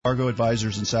Fargo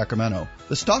Advisors in Sacramento.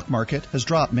 The stock market has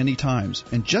dropped many times,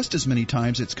 and just as many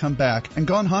times it's come back and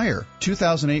gone higher.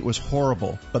 2008 was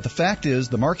horrible, but the fact is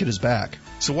the market is back.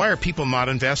 So why are people not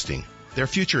investing? Their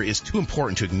future is too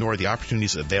important to ignore the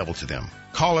opportunities available to them.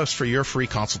 Call us for your free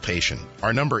consultation.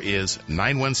 Our number is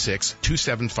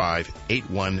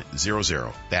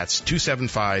 916-275-8100. That's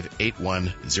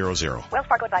 275-8100. Wells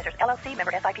Fargo Advisors, LLC,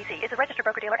 member SIPC, is a registered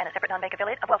broker-dealer and a separate non-bank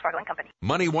affiliate of Wells Fargo & Company.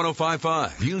 Money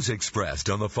 105.5. Views expressed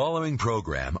on the following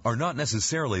program are not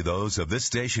necessarily those of this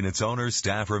station, its owners,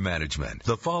 staff, or management.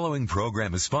 The following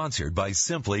program is sponsored by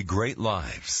Simply Great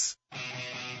Lives.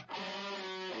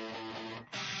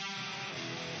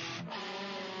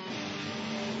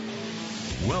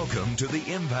 Welcome to the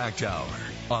Impact Hour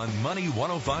on Money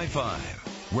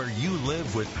 105.5, where you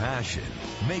live with passion,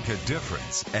 make a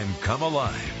difference, and come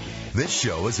alive. This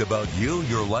show is about you,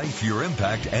 your life, your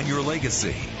impact, and your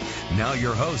legacy. Now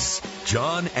your hosts,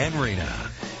 John and Rena.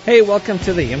 Hey, welcome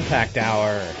to the Impact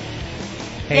Hour.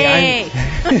 Hey.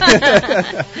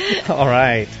 All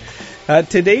right.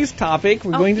 Today's topic,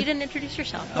 we're going to... You didn't introduce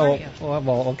yourself. How are you?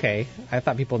 Well, okay. I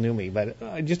thought people knew me,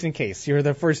 but just in case. You're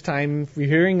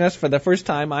hearing us for the first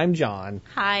time, I'm John.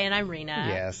 Hi, and I'm Rena.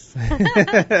 Yes.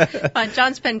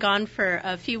 John's been gone for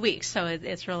a few weeks, so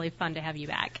it's really fun to have you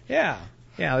back. Yeah,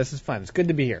 this is fun. It's good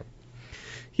to be here.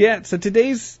 Yeah, so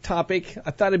today's topic,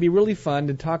 I thought it'd be really fun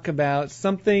to talk about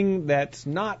something that's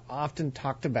not often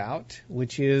talked about,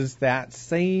 which is that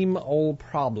same old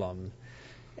problem.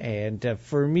 And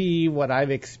for me, what I've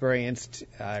experienced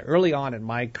early on in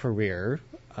my career,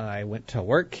 I went to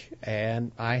work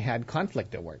and I had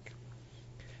conflict at work.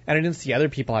 And I didn't see other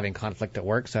people having conflict at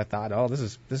work, so I thought,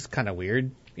 this is kind of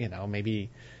weird. You know, maybe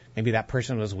that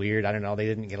person was weird. I don't know, they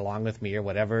didn't get along with me or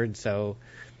whatever. And so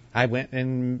I went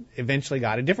and eventually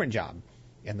got a different job,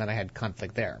 and then I had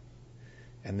conflict there.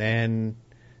 And then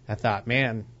I thought,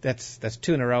 man, that's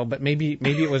two in a row, but maybe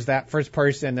it was that first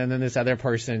person, and then this other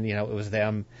person, it was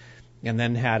them, and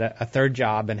then had a third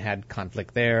job and had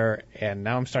conflict there, and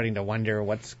now I'm starting to wonder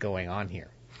what's going on here.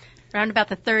 Around about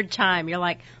the third time, you're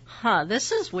like,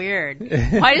 this is weird.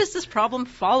 Why is this problem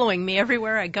following me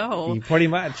everywhere I go? Pretty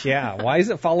much, yeah. Why is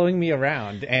it following me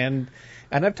around? And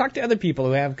I've talked to other people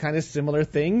who have kind of similar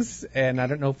things, and I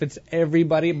don't know if it's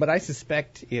everybody, but I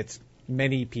suspect it's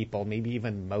many people, maybe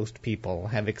even most people,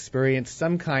 have experienced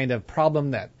some kind of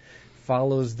problem that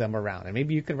follows them around. And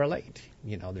maybe you can relate.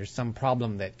 There's some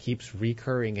problem that keeps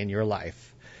recurring in your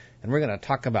life. And we're going to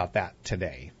talk about that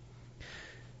today.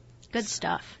 Good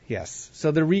stuff. Yes.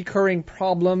 So the recurring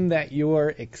problem that you're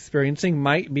experiencing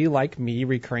might be like me,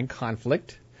 recurring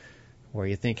conflict, where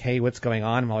you think, hey, what's going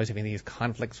on? I'm always having these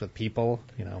conflicts with people.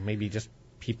 Maybe just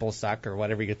people suck or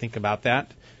whatever you think about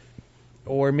that.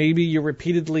 Or maybe you're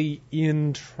repeatedly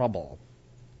in trouble.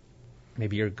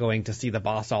 Maybe you're going to see the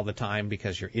boss all the time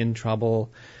because you're in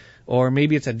trouble. Or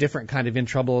maybe it's a different kind of in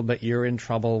trouble, but you're in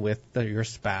trouble with your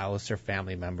spouse or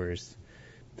family members,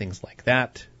 things like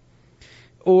that.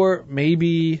 Or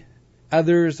maybe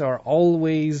others are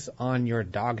always on your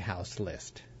doghouse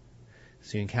list.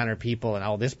 So you encounter people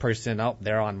and, this person,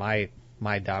 they're on my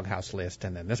doghouse list,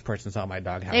 and then this person's on my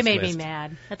doghouse list. They made me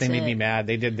mad. They made me mad.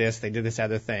 They did this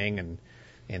other thing,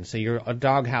 and so your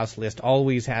doghouse list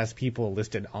always has people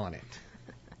listed on it.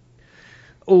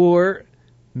 Or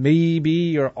maybe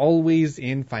you're always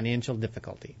in financial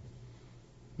difficulty.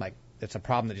 Like, it's a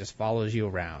problem that just follows you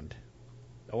around.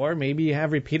 Or maybe you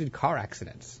have repeated car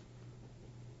accidents.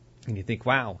 And you think,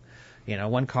 wow,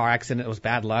 one car accident was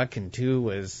bad luck, and two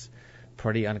was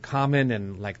pretty uncommon,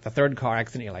 and like the third car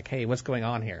accident, you're like, hey, what's going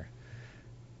on here?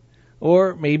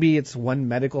 Or maybe it's one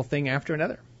medical thing after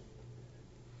another.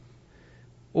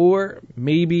 Or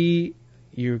maybe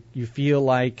you feel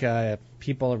like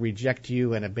people reject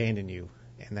you and abandon you,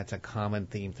 and that's a common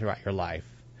theme throughout your life.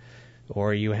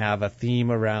 Or you have a theme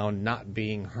around not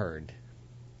being heard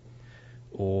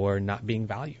or not being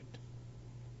valued.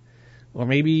 Or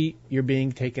maybe you're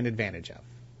being taken advantage of.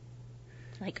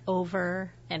 Like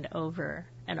over and over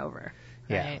and over.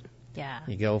 Right? Yeah.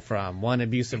 You go from one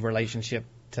abusive relationship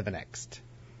to the next.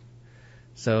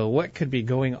 So what could be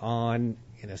going on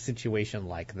in a situation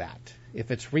like that?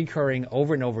 If it's recurring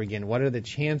over and over again, what are the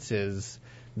chances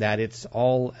that it's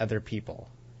all other people?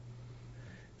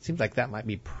 It seems like that might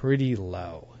be pretty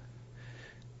low.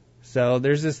 So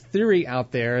there's this theory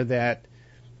out there that,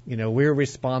 we're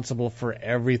responsible for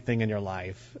everything in your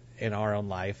life, in our own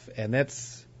life, and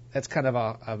that's kind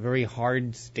of a very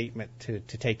hard statement to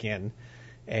take in.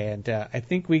 And I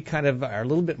think we kind of are a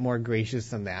little bit more gracious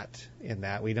than that, in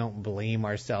that we don't blame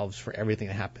ourselves for everything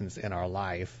that happens in our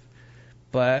life.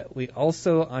 but we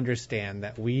also understand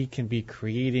that we can be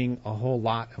creating a whole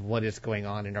lot of what is going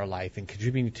on in our life and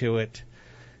contributing to it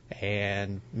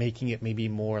and making it maybe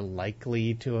more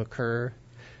likely to occur.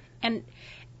 And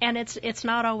it's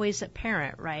not always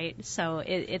apparent, right? So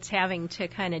it's having to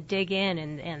kind of dig in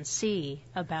and see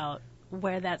about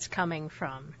where that's coming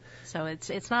from. So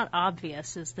it's not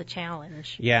obvious is the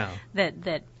challenge. Yeah.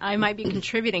 That I might be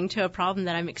contributing to a problem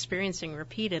that I'm experiencing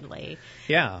repeatedly.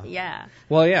 Yeah. Yeah.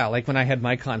 Well, yeah, like when I had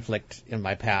my conflict in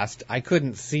my past, I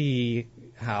couldn't see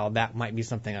how that might be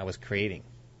something I was creating.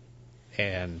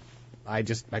 And I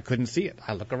couldn't see it.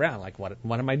 I look around like, what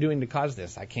am I doing to cause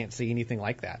this? I can't see anything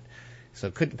like that. So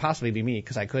it couldn't possibly be me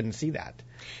because I couldn't see that.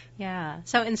 Yeah.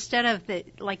 So instead of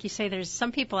like you say, there's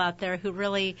some people out there who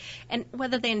really, and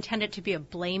whether they intend it to be a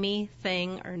blamey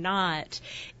thing or not,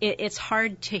 it's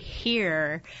hard to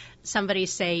hear somebody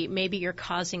say, maybe you're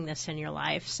causing this in your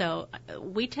life. So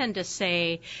we tend to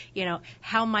say,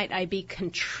 how might I be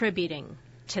contributing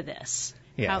to this?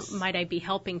 Yes. How might I be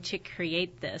helping to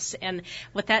create this? And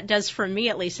what that does for me,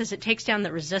 at least, is it takes down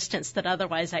the resistance that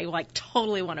otherwise I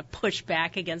totally want to push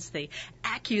back against the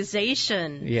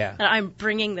accusation that I'm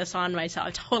bringing this on myself.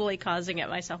 I'm totally causing it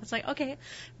myself. It's like, okay,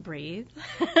 breathe.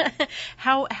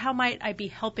 How might I be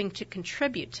helping to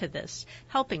contribute to this,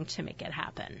 helping to make it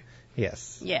happen?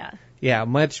 Yes. Yeah. Yeah,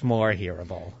 much more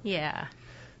hearable. Yeah.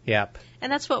 Yep.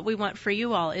 And that's what we want for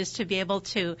you all, is to be able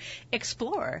to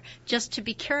explore, just to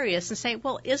be curious and say,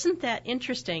 well, isn't that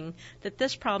interesting that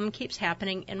this problem keeps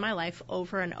happening in my life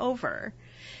over and over?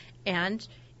 And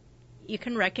you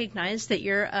can recognize that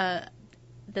you're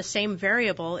the same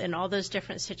variable in all those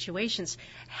different situations.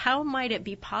 How might it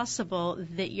be possible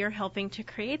that you're helping to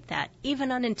create that,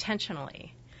 even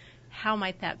unintentionally? How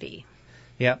might that be?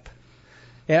 Yep.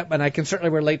 Yep, and I can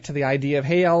certainly relate to the idea of,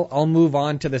 hey, I'll move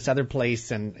on to this other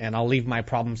place and I'll leave my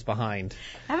problems behind.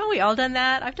 Haven't we all done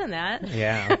that? I've done that.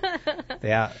 Yeah.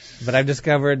 Yeah. But I've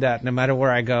discovered that no matter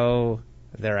where I go,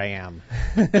 there I am.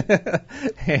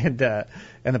 And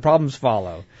the problems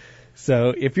follow.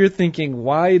 So if you're thinking,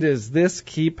 why does this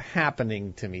keep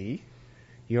happening to me?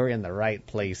 You're in the right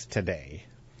place today.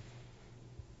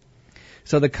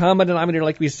 So the common denominator,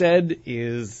 like we said,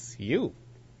 is you.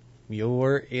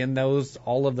 You're in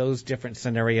all of those different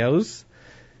scenarios.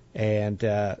 And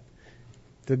the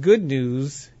good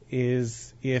news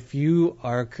is if you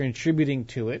are contributing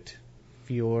to it,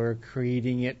 if you're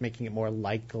creating it, making it more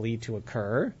likely to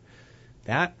occur,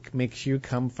 that makes you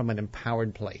come from an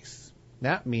empowered place.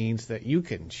 That means that you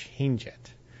can change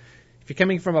it. If you're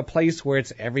coming from a place where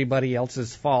it's everybody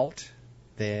else's fault,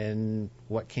 then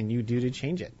what can you do to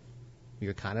change it?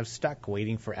 You're kind of stuck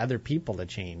waiting for other people to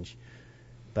change.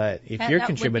 But if you're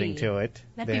contributing to it,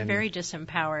 that'd be very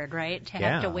disempowered, right? To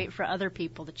have to wait for other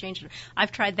people to change it.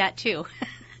 I've tried that too.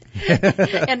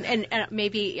 and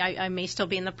maybe I may still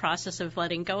be in the process of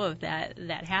letting go of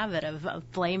that habit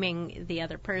of blaming the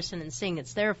other person and seeing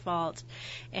it's their fault.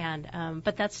 And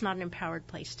but that's not an empowered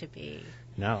place to be.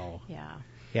 No. Yeah.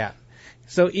 Yeah.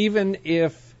 So even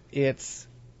if it's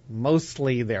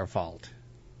mostly their fault,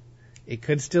 it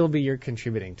could still be you're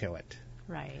contributing to it.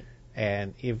 Right.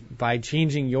 And if by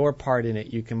changing your part in it,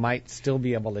 you might still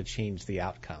be able to change the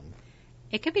outcome.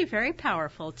 It could be very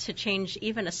powerful to change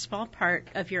even a small part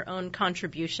of your own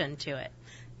contribution to it.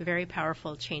 Very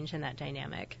powerful change in that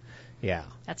dynamic. Yeah.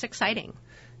 That's exciting.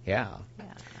 Yeah.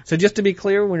 So just to be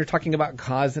clear, when we're talking about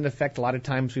cause and effect, a lot of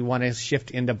times we want to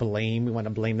shift into blame. We want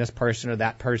to blame this person or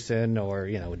that person, or,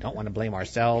 we don't want to blame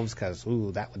ourselves because,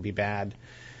 that would be bad.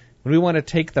 We want to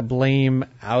take the blame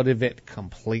out of it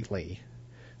completely.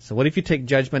 So what if you take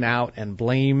judgment out and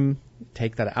blame,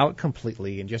 take that out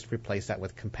completely and just replace that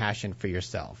with compassion for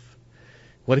yourself?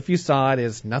 What if you saw it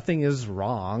as nothing is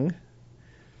wrong,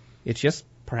 it's just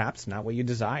perhaps not what you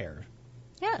desire?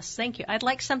 Yes, thank you. I'd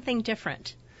like something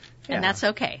different. Yeah. And that's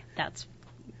okay.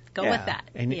 Go with that.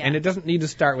 And it doesn't need to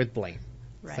start with blame.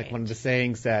 Right. It's like one of the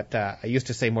sayings that I used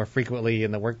to say more frequently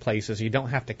in the workplace is you don't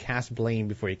have to cast blame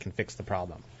before you can fix the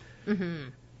problem. Mm-hmm.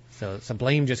 So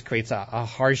blame just creates a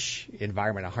harsh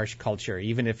environment, a harsh culture.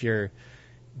 Even if you're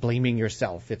blaming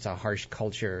yourself, it's a harsh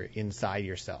culture inside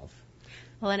yourself.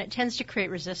 Well, and it tends to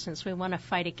create resistance. We want to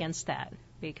fight against that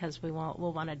because we'll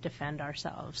want to defend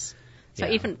ourselves. So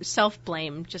even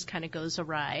self-blame just kind of goes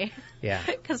awry. Yeah.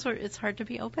 Because it's hard to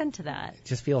be open to that. It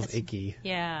just feels icky.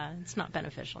 Yeah, it's not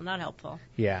beneficial, not helpful.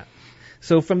 Yeah.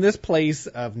 So from this place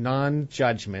of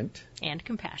non-judgment and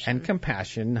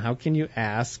compassion, how can you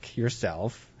ask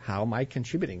yourself, how am I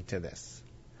contributing to this?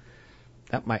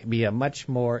 That might be a much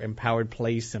more empowered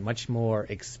place, a much more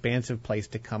expansive place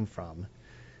to come from.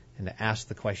 and to ask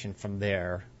the question from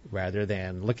there rather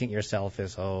than looking at yourself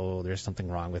as, oh, there's something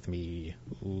wrong with me,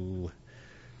 ooh.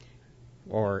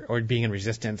 Or being in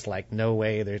resistance, like, no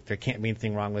way, there can't be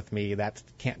anything wrong with me, that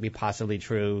can't be possibly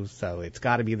true, so it's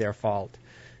got to be their fault.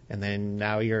 And then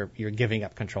now you're giving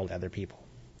up control to other people.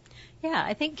 Yeah,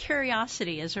 I think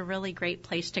curiosity is a really great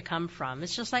place to come from.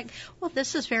 It's just like, well,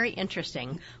 this is very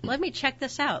interesting. Let me check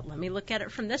this out. Let me look at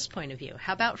it from this point of view.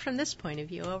 How about from this point of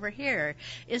view over here?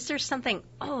 Is there something,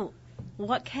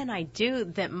 what can I do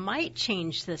that might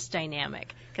change this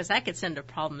dynamic? Because that gets into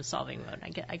problem-solving mode.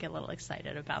 I get a little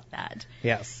excited about that.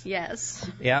 Yes. Yes.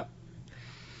 Yep.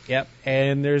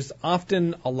 And there's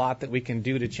often a lot that we can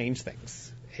do to change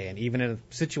things. And even in a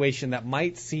situation that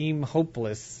might seem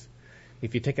hopeless,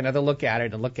 if you take another look at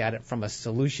it and look at it from a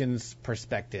solutions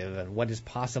perspective and what is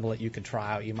possible that you can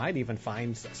try out, you might even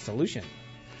find a solution.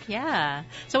 Yeah.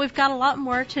 So we've got a lot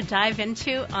more to dive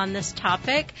into on this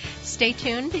topic. Stay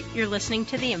tuned. You're listening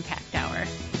to the Impact Hour.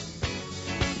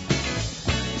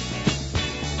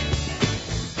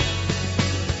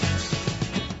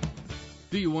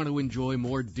 Do you want to enjoy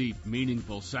more deep,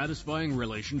 meaningful, satisfying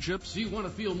relationships? Do you want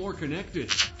to feel more connected?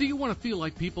 Do you want to feel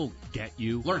like people get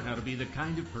you? Learn how to be the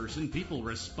kind of person people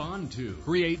respond to.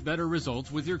 Create better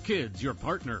results with your kids, your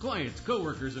partner, clients,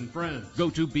 coworkers, and friends. Go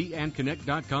to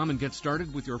beandconnect.com and get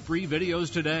started with your free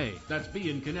videos today. That's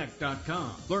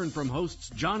beandconnect.com. Learn from hosts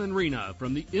John and Rena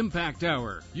from the Impact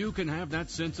Hour. You can have that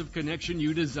sense of connection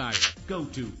you desire. Go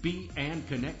to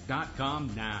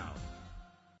beandconnect.com now.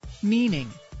 Meaning,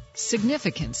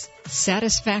 significance,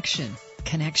 satisfaction,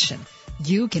 connection.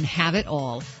 You can have it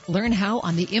all. Learn how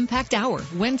on the Impact Hour,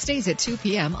 Wednesdays at 2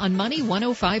 p.m. on Money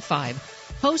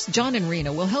 105.5. Host John and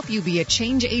Rena will help you be a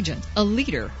change agent, a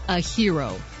leader, a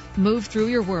hero. Move through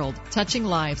your world, touching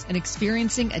lives and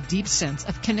experiencing a deep sense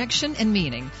of connection and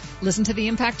meaning. Listen to the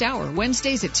Impact Hour,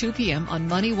 Wednesdays at 2 p.m. on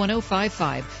Money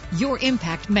 105.5. Your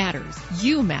impact matters.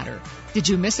 You matter. Did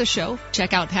you miss a show?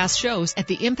 Check out past shows at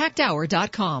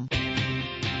theimpacthour.com.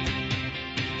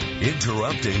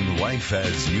 Interrupting life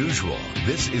as usual.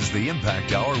 This is the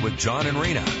Impact Hour with John and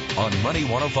Rena on Money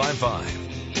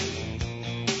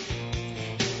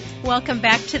 105.5. Welcome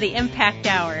back to the Impact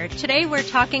Hour. Today we're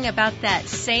talking about that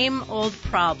same old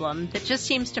problem that just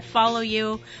seems to follow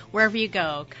you wherever you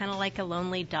go, kind of like a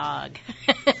lonely dog,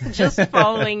 just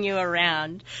following you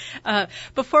around.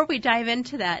 Before we dive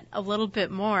into that a little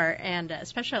bit more, and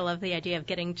especially I love the idea of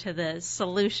getting to the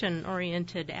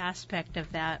solution-oriented aspect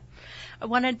of that, I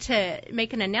wanted to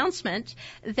make an announcement.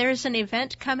 There's an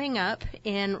event coming up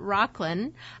in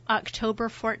Rockland, October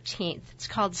 14th. It's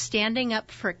called Standing Up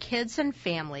for Kids and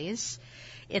Families.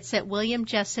 It's at William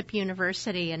Jessup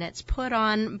University, and it's put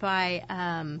on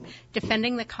by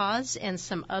Defending the Cause and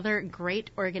some other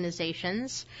great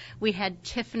organizations. We had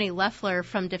Tiffany Leffler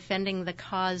from Defending the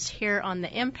Cause here on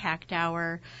the Impact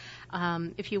Hour.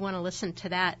 If you want to listen to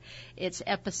that, it's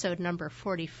episode number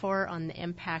 44 on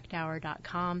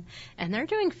theimpacthour.com. And they're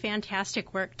doing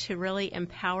fantastic work to really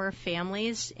empower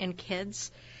families and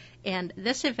kids. And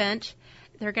this event,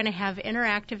 they're going to have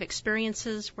interactive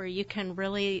experiences where you can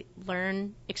really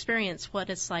experience what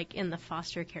it's like in the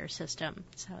foster care system.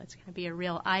 So it's going to be a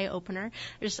real eye-opener.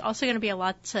 There's also going to be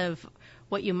lots of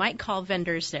what you might call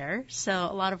vendors there. So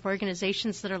a lot of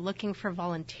organizations that are looking for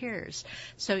volunteers.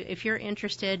 So if you're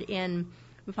interested in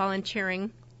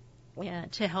volunteering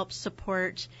to help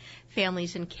support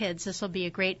families and kids, this will be a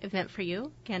great event for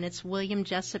you. Again, it's William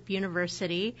Jessup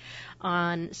University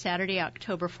on Saturday,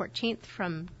 October 14th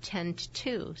from 10 to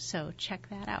 2. So check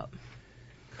that out.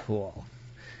 Cool.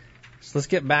 So let's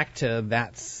get back to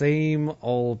that same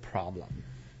old problem.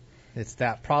 It's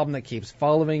that problem that keeps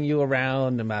following you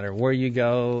around no matter where you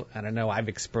go. And I know I've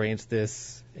experienced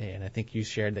this, and I think you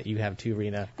shared that you have too,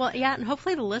 Rena. Well, yeah, and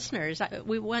hopefully the listeners,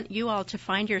 we want you all to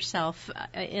find yourself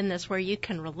in this where you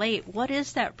can relate. What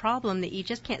is that problem that you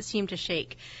just can't seem to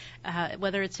shake,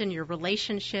 whether it's in your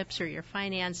relationships or your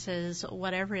finances,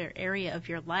 whatever area of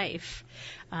your life,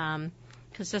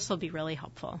 because this will be really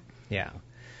helpful. Yeah.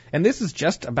 And this is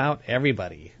just about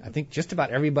everybody. I think just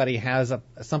about everybody has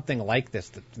something like this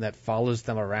that follows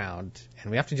them around, and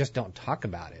we have to just don't talk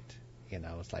about it. You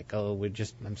know, it's like, I'm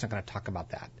just not going to talk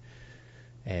about that.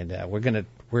 And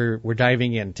we're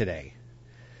diving in today.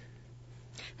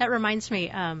 That reminds me,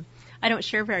 I don't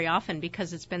share very often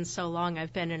because it's been so long.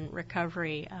 I've been in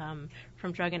recovery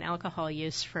from drug and alcohol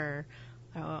use for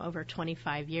over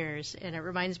 25 years. And it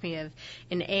reminds me of,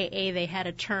 in AA, they had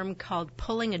a term called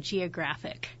pulling a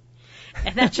geographic.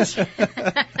 And that just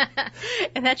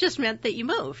and that just meant that you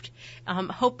moved,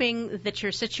 hoping that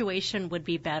your situation would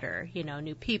be better.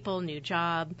 New people, new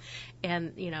job,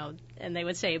 and and they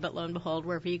would say, but lo and behold,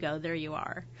 wherever you go, there you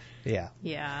are. Yeah.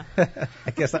 Yeah.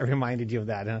 I guess that reminded you of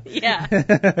that, huh?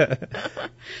 Yeah.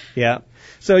 Yeah.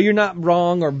 So you're not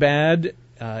wrong or bad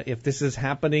if this is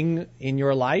happening in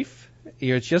your life.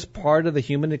 It's just part of the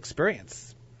human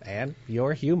experience, and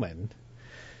you're human.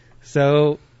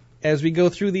 So as we go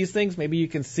through these things, maybe you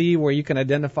can see where you can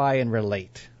identify and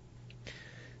relate.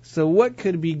 So what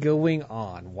could be going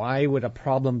on? Why would a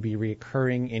problem be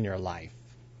recurring in your life?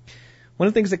 One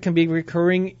of the things that can be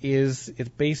recurring is it's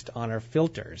based on our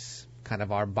filters, kind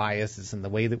of our biases, and the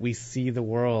way that we see the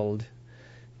world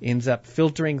ends up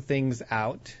filtering things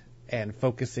out and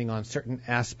focusing on certain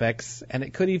aspects. And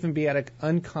it could even be at an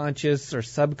unconscious or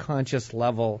subconscious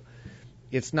level.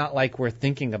 It's not like we're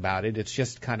thinking about it. It's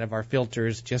just kind of our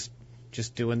filters just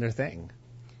doing their thing.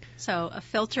 So a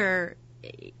filter,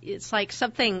 it's like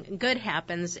something good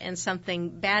happens and something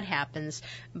bad happens.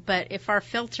 But if our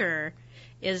filter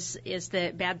is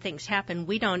that bad things happen,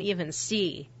 we don't even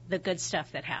see the good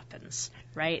stuff that happens,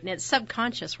 right? And it's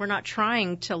subconscious. We're not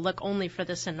trying to look only for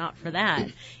this and not for that.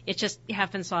 It just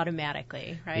happens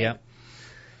automatically, right?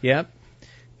 Yep.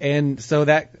 And so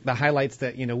that highlights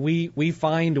that, we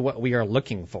find what we are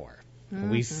looking for.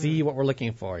 Mm-hmm. We see what we're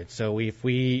looking for. So if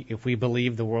we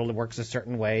believe the world works a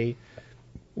certain way,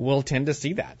 we'll tend to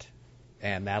see that.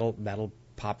 And that'll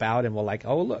pop out and we'll like,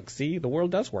 oh, look, see, the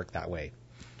world does work that way.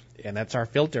 And that's our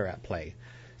filter at play.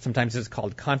 Sometimes it's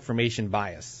called confirmation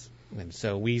bias. And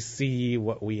so we see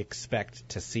what we expect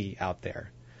to see out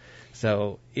there.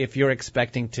 So if you're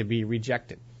expecting to be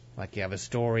rejected, like you have a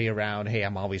story around, hey,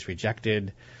 I'm always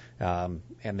rejected, and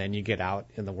then you get out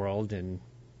in the world and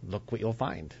look what you'll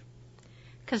find.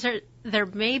 Because there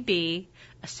may be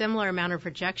a similar amount of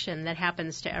rejection that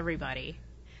happens to everybody.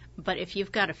 But if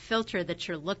you've got a filter that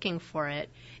you're looking for it,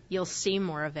 you'll see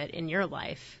more of it in your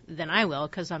life than I will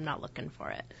because I'm not looking for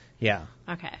it. Yeah.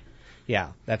 Okay.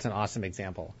 Yeah, that's an awesome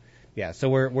example. Yeah, so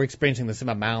we're experiencing the same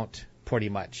amount, pretty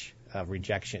much, of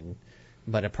rejection.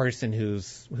 But a person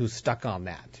who's stuck on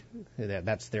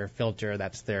that's their filter,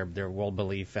 that's their world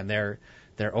belief, and they're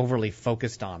overly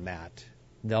focused on that,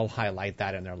 they'll highlight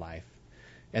that in their life.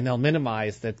 And they'll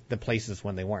minimize the places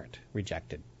when they weren't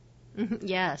rejected.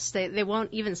 Yes, they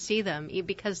won't even see them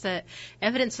because the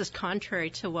evidence is contrary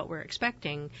to what we're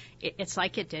expecting. It's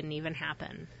like it didn't even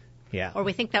happen. Yeah. Or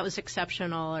we think that was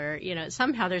exceptional, or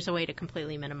somehow there's a way to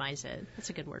completely minimize it. That's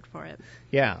a good word for it.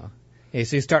 Yeah. Okay,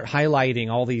 so you start highlighting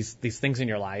all these things in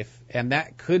your life, and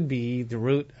that could be the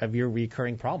root of your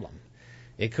recurring problem.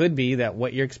 It could be that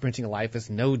what you're experiencing in life is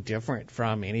no different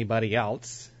from anybody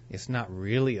else. It's not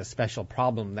really a special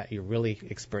problem that you're really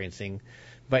experiencing,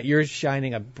 but you're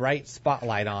shining a bright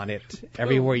spotlight on it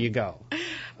everywhere you go.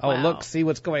 Oh, wow. Look, see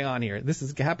what's going on here. This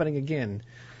is happening again.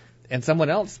 And someone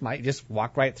else might just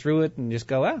walk right through it and just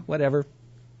go, whatever.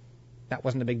 That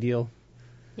wasn't a big deal.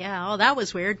 Yeah, that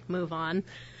was weird. Move on.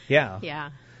 Yeah.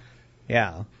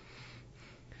 Yeah.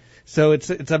 So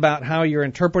it's about how you're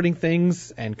interpreting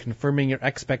things and confirming your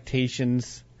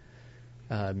expectations.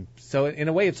 So in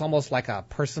a way, it's almost like a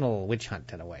personal witch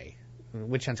hunt in a way.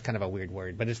 Witch hunt's kind of a weird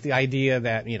word, but it's the idea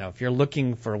that, if you're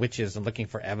looking for witches and looking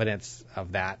for evidence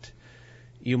of that,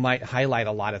 you might highlight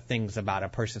a lot of things about a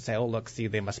person, say, oh, look, see,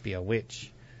 they must be a witch,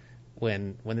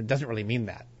 when it doesn't really mean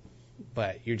that.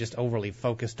 But you're just overly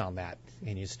focused on that,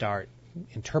 and you start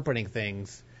interpreting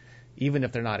things even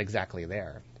if they're not exactly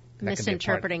there.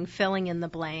 Misinterpreting, filling in the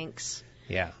blanks.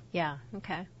 Yeah. Yeah,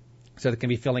 okay. So it can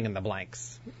be filling in the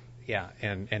blanks. Yeah,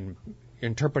 and you're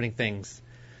interpreting things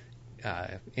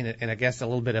in I guess, a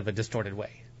little bit of a distorted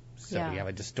way. So you have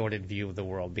a distorted view of the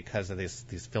world because of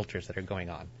these filters that are going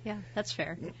on. Yeah, that's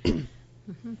fair.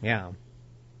 Mm-hmm. Yeah.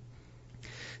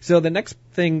 So the next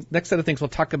set of things we'll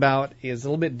talk about is a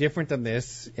little bit different than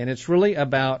this, and it's really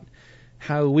about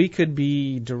how we could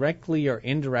be directly or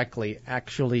indirectly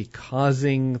actually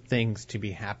causing things to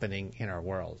be happening in our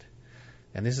world.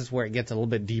 And this is where it gets a little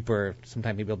bit deeper,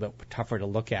 sometimes maybe a little bit tougher to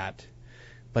look at.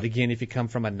 But again, if you come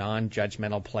from a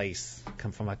non-judgmental place,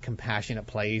 come from a compassionate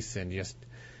place, and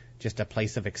just a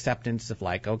place of acceptance of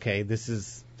like, okay,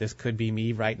 this could be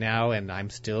me right now, and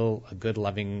I'm still a good,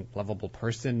 loving, lovable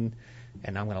person,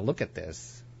 and I'm going to look at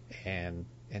this and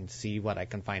see what I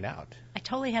can find out. I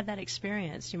totally had that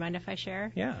experience. Do you mind if I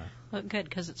share? Yeah. Well, good,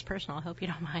 because it's personal. I hope you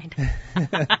don't mind.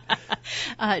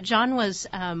 John was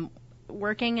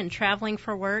working and traveling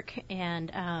for work,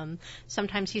 and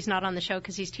sometimes he's not on the show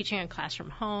because he's teaching a class from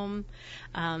home.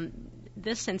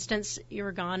 This instance, you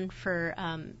were gone for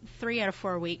 3 out of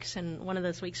 4 weeks, and one of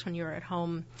those weeks when you were at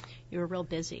home, You were real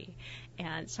busy.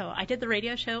 And so I did the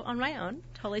radio show on my own,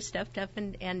 totally stuffed up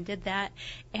and did that.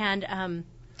 And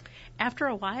after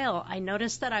a while, I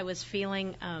noticed that I was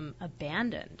feeling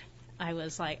abandoned.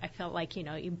 I felt like,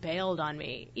 you bailed on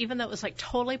me, even though it was like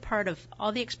totally part of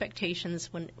all the expectations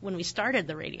when we started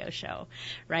the radio show,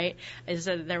 right? Is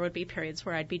that there would be periods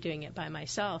where I'd be doing it by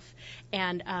myself.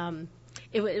 And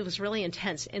it was really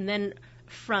intense. And then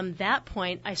from that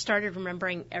point, I started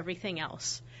remembering everything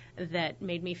else that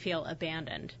made me feel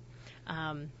abandoned.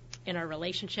 In our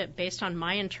relationship, based on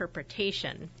my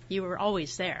interpretation, you were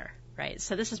always there, right?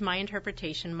 So this is my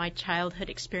interpretation, my childhood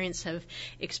experience of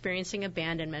experiencing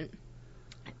abandonment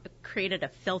created a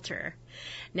filter.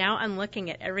 Now I'm looking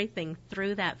at everything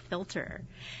through that filter.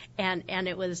 And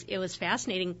it was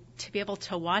fascinating to be able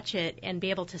to watch it and be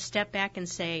able to step back and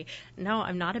say, no,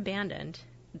 I'm not abandoned.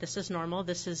 This is normal.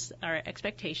 This is our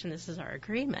expectation. This is our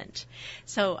agreement.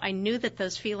 So I knew that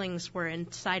those feelings were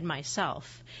inside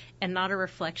myself and not a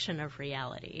reflection of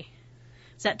reality.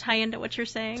 Does that tie into what you're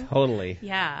saying? Totally.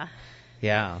 Yeah.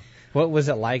 Yeah. What was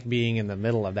it like being in the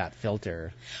middle of that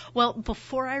filter? Well,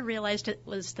 before I realized it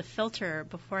was the filter,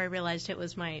 before I realized it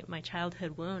was my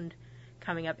childhood wound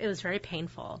coming up, it was very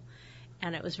painful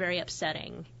and it was very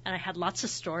upsetting. And I had lots of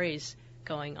stories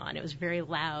going on. It was very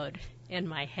loud in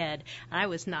my head. I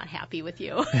was not happy with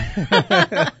you.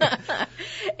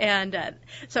 And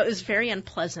so it was very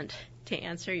unpleasant to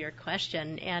answer your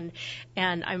question. And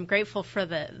I'm grateful for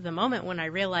the moment when I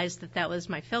realized that was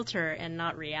my filter and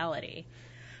not reality.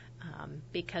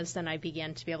 Because then I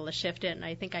began to be able to shift it, and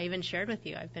I think I even shared with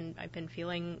you. I've been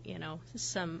feeling,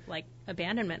 some like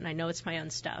abandonment, and I know it's my own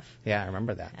stuff. Yeah, I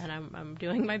remember that. And I'm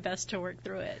doing my best to work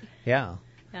through it. Yeah.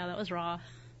 Yeah, that was raw.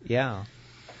 Yeah.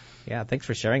 Yeah. Thanks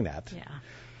for sharing that. Yeah.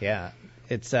 Yeah.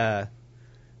 It's I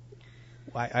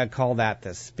call that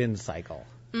the spin cycle.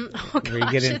 Oh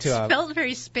gosh, it felt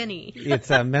very spinny. It's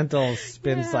a mental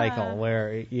spin Yeah. cycle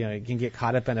where you can get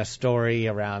caught up in a story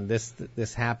around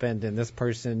this happened and this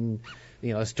person,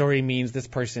 a story means this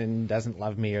person doesn't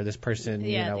love me or this person,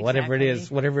 whatever it is,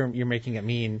 whatever you're making it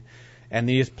mean, and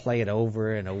you just play it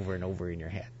over and over and over in your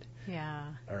head. Yeah.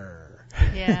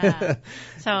 Yeah.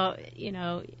 So,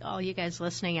 all you guys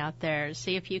listening out there,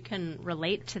 see if you can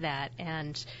relate to that.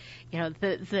 And,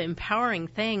 the empowering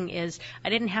thing is I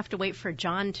didn't have to wait for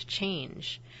John to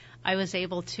change. I was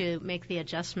able to make the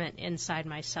adjustment inside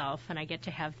myself, and I get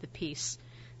to have the peace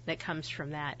that comes from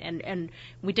that. And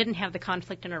we didn't have the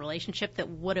conflict in our relationship that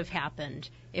would have happened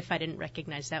if I didn't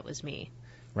recognize that was me.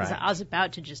 Right. I was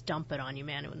about to just dump it on you,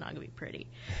 man. It was not going to be pretty.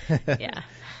 Yeah.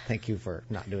 Thank you for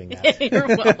not doing that. You're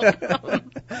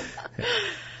welcome.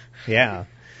 Yeah.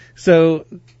 So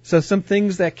some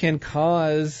things that can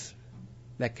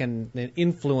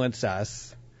influence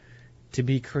us to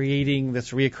be creating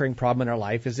this reoccurring problem in our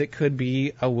life is it could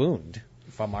be a wound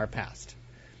from our past.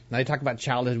 Now, I talk about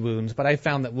childhood wounds, but I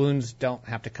found that wounds don't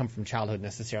have to come from childhood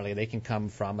necessarily. They can come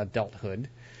from adulthood.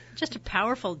 Just a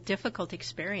powerful, difficult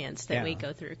experience that we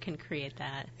go through can create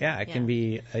that. Yeah, it can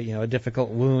be a difficult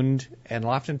wound, and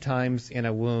oftentimes in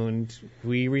a wound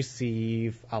we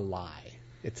receive a lie.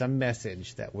 It's a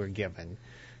message that we're given,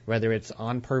 whether it's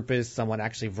on purpose, someone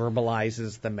actually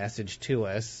verbalizes the message to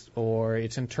us, or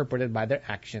it's interpreted by their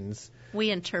actions.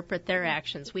 We interpret their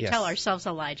actions. We tell ourselves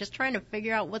a lie, just trying to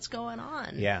figure out what's going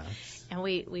on. Yeah. And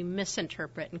we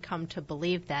misinterpret and come to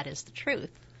believe that is the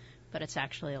truth, but it's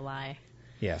actually a lie.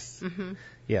 Yes. Mm-hmm.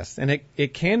 Yes. And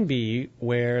it can be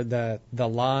where the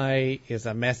lie is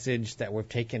a message that we've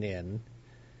taken in,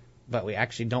 but we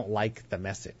actually don't like the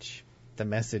message. The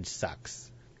message sucks.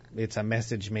 It's a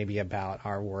message maybe about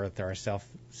our worth or our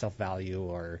self-value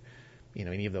or,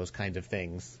 any of those kinds of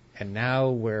things. And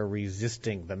now we're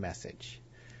resisting the message.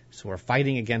 So we're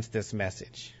fighting against this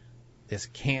message. This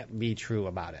can't be true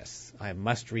about us. I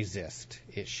must resist.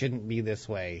 It shouldn't be this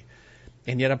way.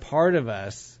 And yet a part of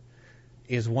us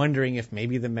is wondering if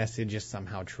maybe the message is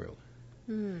somehow true.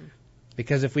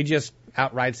 Because if we just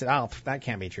outright said, that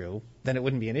can't be true, then it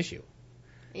wouldn't be an issue.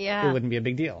 Yeah. It wouldn't be a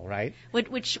big deal, right?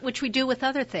 Which we do with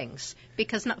other things,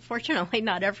 because fortunately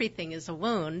not everything is a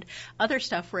wound. Other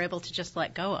stuff we're able to just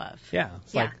let go of. Yeah.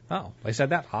 It's like, I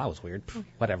said that. That was weird.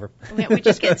 Whatever. We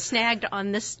just get snagged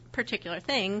on this particular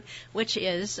thing, which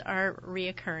is our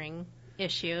reoccurring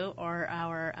issue or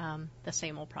our the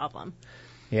same old problem.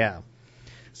 Yeah.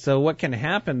 So what can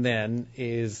happen then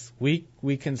is we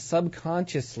can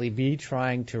subconsciously be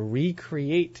trying to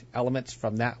recreate elements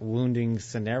from that wounding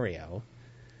scenario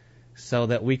so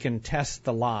that we can test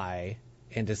the lie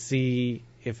and to see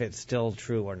if it's still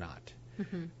true or not.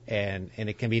 Mm-hmm. And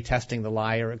it can be testing the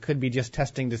lie, or it could be just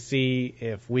testing to see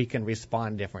if we can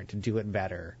respond different, to do it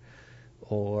better,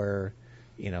 or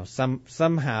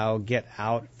somehow get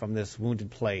out from this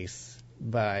wounded place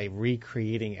by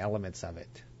recreating elements of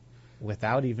it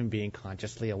without even being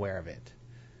consciously aware of it.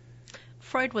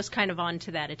 Freud was kind of on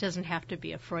to that. It doesn't have to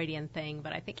be a Freudian thing,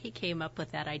 but I think he came up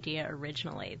with that idea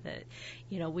originally that,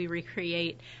 we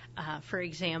recreate, for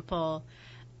example,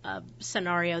 a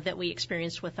scenario that we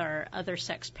experienced with our other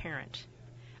sex parent.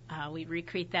 We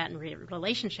recreate that in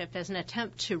relationship as an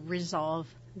attempt to resolve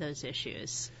those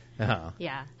issues. Uh-huh.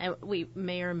 Yeah, and we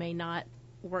may or may not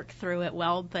work through it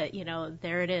well, but,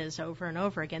 there it is over and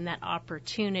over again, that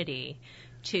opportunity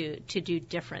to do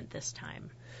different this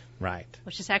time. Right.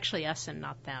 Which is actually us and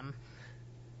not them.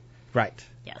 Right.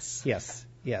 Yes. Yes.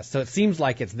 So it seems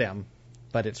like it's them,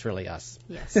 but it's really us.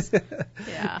 Yes.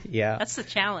 Yeah. Yeah. That's the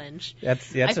challenge.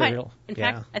 That's In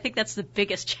fact, I think that's the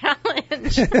biggest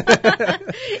challenge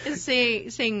is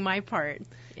seeing my part.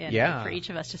 For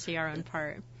each of us to see our own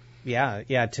part.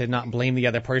 Yeah, to not blame the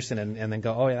other person and then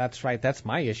go, oh, yeah, that's right, that's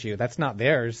my issue, that's not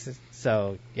theirs.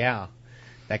 So, yeah,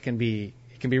 it can be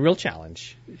a real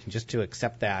challenge just to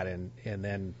accept that and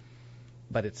then,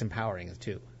 but it's empowering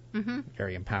too. Mm-hmm.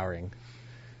 Very empowering.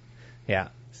 Yeah.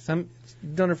 Some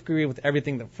don't agree with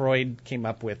everything that Freud came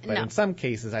up with, but in some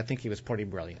cases, I think he was pretty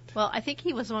brilliant. Well, I think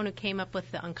he was the one who came up with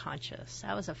the unconscious.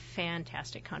 That was a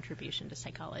fantastic contribution to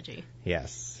psychology.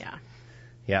 Yes. Yeah.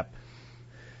 Yep.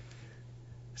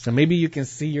 So maybe you can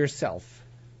see yourself.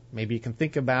 Maybe you can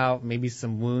think about maybe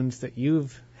some wounds that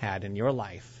you've had in your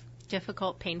life.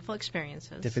 Difficult, painful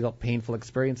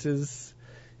experiences.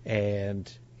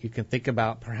 And you can think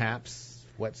about perhaps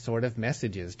what sort of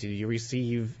messages do you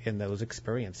receive in those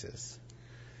experiences.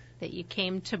 That you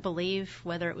came to believe,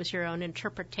 whether it was your own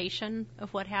interpretation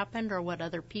of what happened or what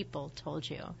other people told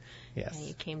you. Yes. And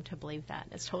you came to believe that.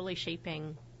 It's totally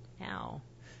shaping now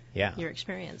your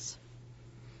experience.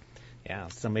 Yeah,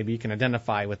 so maybe you can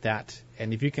identify with that.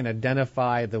 And if you can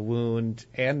identify the wound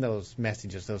and those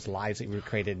messages, those lies that you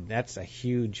created, that's a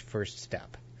huge first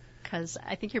step. Because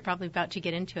I think you're probably about to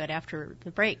get into it after the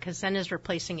break, because Zen is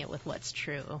replacing it with what's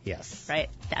true. Yes.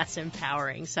 Right? That's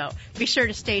empowering. So be sure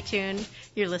to stay tuned.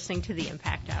 You're listening to the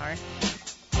Impact Hour.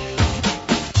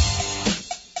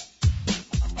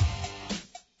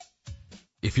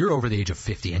 If you're over the age of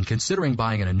 50 and considering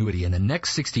buying an annuity in the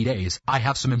next 60 days, I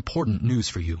have some important news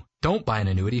for you. Don't buy an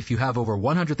annuity if you have over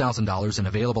 $100,000 in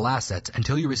available assets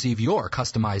until you receive your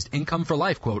customized Income for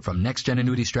Life quote from Next Gen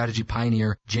Annuity Strategy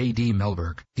pioneer J.D.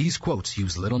 Melberg. These quotes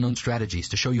use little-known strategies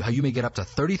to show you how you may get up to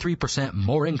 33%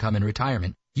 more income in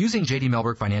retirement. Using J.D.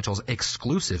 Melberg Financial's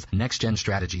exclusive Next Gen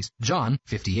strategies, John,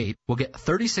 58, will get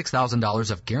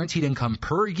 $36,000 of guaranteed income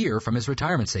per year from his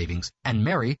retirement savings, and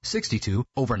Mary, 62,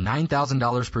 over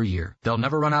 $9,000 per year. They'll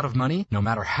never run out of money, no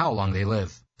matter how long they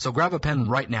live. So grab a pen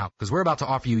right now, because we're about to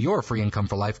offer you your free Income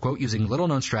for Life quote using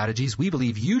little-known strategies we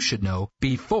believe you should know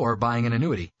before buying an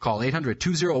annuity. Call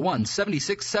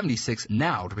 800-201-7676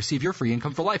 now to receive your free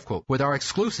Income for Life quote with our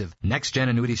exclusive Next Gen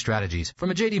Annuity Strategies from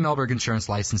a J.D. Melberg Insurance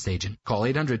licensed agent. Call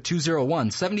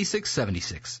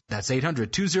 800-201-7676. That's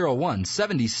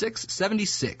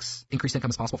 800-201-7676. Increased income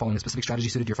is possible following a specific strategy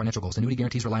suited to your financial goals. Annuity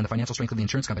guarantees rely on the financial strength of the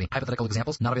insurance company. Hypothetical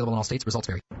examples not available in all states. Results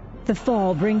vary. The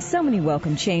fall brings so many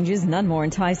welcome changes, none more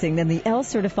enticing than the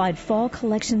L-Certified Fall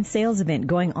Collection Sales Event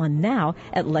going on now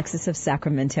at Lexus of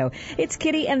Sacramento. It's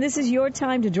Kitty, and this is your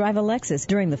time to drive a Lexus.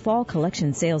 During the Fall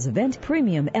Collection Sales Event,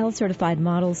 premium L-Certified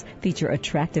models feature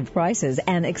attractive prices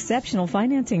and exceptional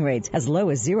financing rates as low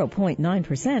as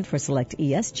 0.9% for select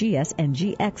ES, GS, and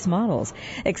GX models.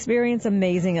 Experience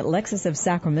amazing at Lexus of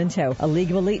Sacramento, a League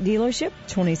of Elite dealership,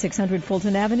 2600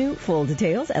 Fulton Avenue. Full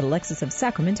details at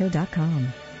lexusofsacramento.com.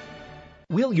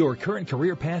 Will your current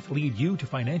career path lead you to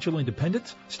financial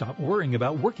independence? Stop worrying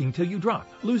about working till you drop,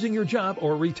 losing your job,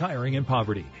 or retiring in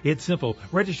poverty. It's simple.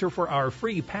 Register for our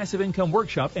free passive income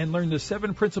workshop and learn the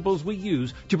 7 principles we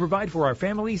use to provide for our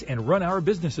families and run our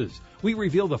businesses. We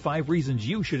reveal the 5 reasons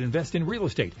you should invest in real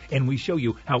estate, and we show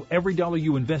you how every dollar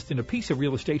you invest in a piece of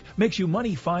real estate makes you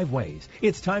money 5 ways.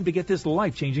 It's time to get this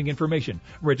life-changing information.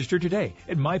 Register today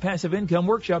at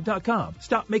mypassiveincomeworkshop.com.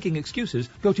 Stop making excuses.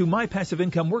 Go to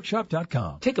mypassiveincomeworkshop.com.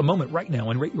 Take a moment right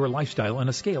now and rate your lifestyle on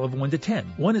a scale of 1 to 10.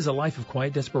 1 is a life of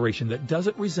quiet desperation that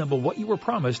doesn't resemble what you were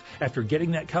promised after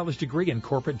getting that college degree and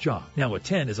corporate job. Now a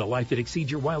 10 is a life that exceeds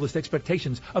your wildest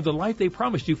expectations of the life they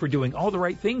promised you for doing all the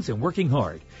right things and working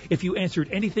hard. If you answered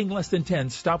anything less than 10,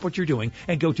 stop what you're doing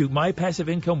and go to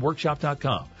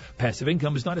mypassiveincomeworkshop.com. Passive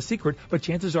income is not a secret, but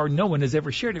chances are no one has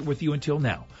ever shared it with you until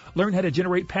now. Learn how to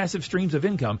generate passive streams of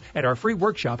income at our free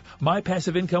workshop,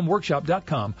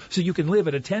 mypassiveincomeworkshop.com, so you can live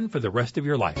at a 10 for the rest of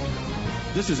your life.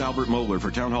 This is Albert Mohler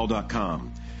for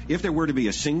Townhall.com. If there were to be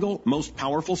a single, most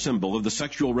powerful symbol of the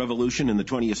sexual revolution in the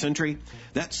 20th century,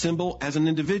 that symbol as an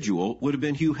individual would have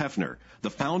been Hugh Hefner, the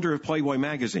founder of Playboy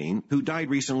magazine, who died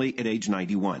recently at age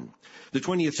 91. The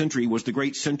 20th century was the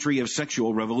great century of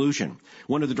sexual revolution.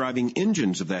 One of the driving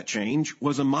engines of that change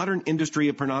was a modern industry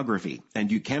of pornography,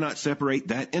 and you cannot separate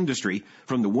that industry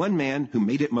from the one man who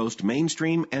made it most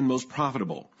mainstream and most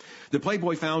profitable. The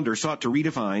Playboy founder sought to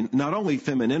redefine not only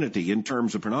femininity in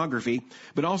terms of pornography,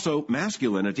 but also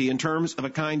masculinity in terms of a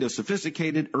kind of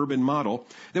sophisticated urban model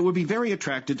that would be very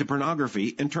attracted to pornography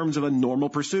in terms of a normal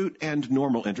pursuit and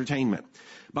normal entertainment.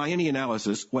 By any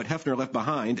analysis, what Hefner left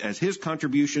behind as his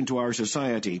contribution to our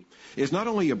society is not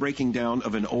only a breaking down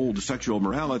of an old sexual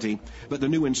morality, but the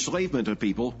new enslavement of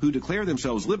people who declare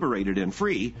themselves liberated and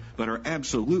free, but are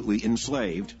absolutely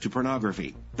enslaved to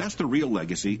pornography. That's the real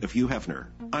legacy of Hugh Hefner.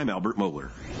 I'm Albert Mohler.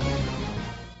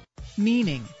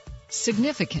 Meaning,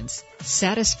 significance,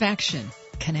 satisfaction,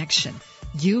 connection.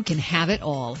 You can have it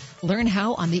all. Learn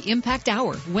how on the Impact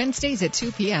Hour, Wednesdays at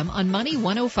 2 p.m. on Money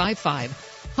 105.5.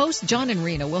 Host John and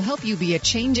Rena will help you be a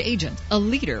change agent, a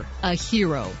leader, a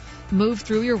hero. Move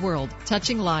through your world,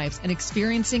 touching lives and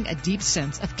experiencing a deep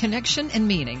sense of connection and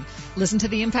meaning. Listen to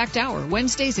the Impact Hour,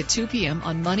 Wednesdays at 2 p.m.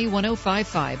 on Money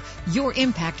 105.5. Your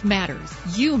impact matters.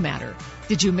 You matter.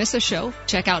 Did you miss a show?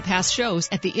 Check out past shows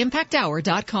at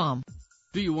theimpacthour.com.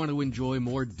 Do you want to enjoy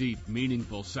more deep,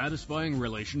 meaningful, satisfying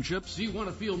relationships? Do you want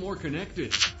to feel more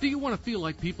connected? Do you want to feel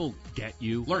like people get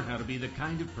you? Learn how to be the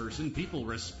kind of person people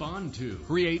respond to.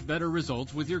 Create better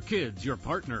results with your kids, your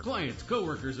partner, clients,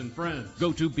 coworkers, and friends.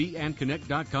 Go to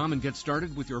beandconnect.com and get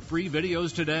started with your free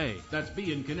videos today. That's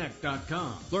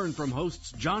beandconnect.com. Learn from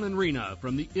hosts John and Rena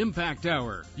from the Impact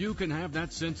Hour. You can have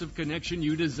that sense of connection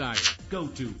you desire. Go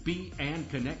to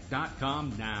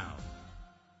beandconnect.com now.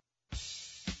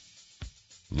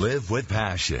 Live with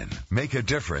passion. Make a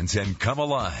difference and come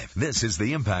alive. This is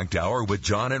the Impact Hour with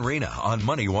John and Rena on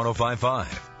Money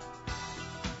 105.5.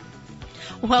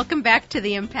 Welcome back to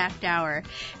the Impact Hour.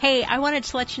 Hey, I wanted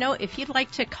to let you know if you'd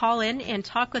like to call in and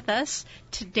talk with us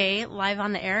today live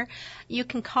on the air, you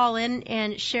can call in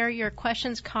and share your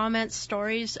questions, comments,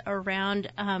 stories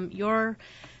around your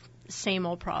same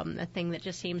old problem, the thing that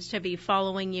just seems to be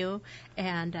following you.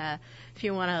 And if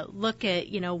you want to look at,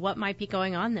 what might be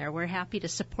going on there, we're happy to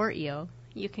support you.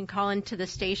 You can call into the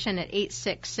station at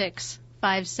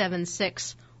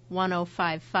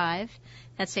 866-576-1055.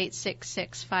 That's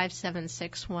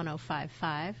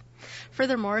 866-576-1055.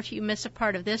 Furthermore, if you miss a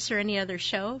part of this or any other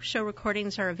show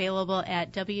recordings are available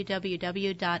at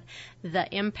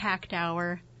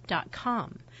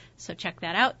www.theimpacthour.com. So check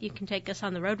that out. You can take us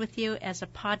on the road with you as a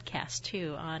podcast,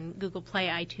 too, on Google Play,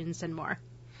 iTunes, and more.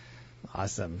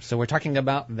 Awesome. So we're talking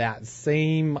about that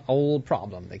same old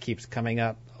problem that keeps coming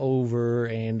up over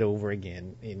and over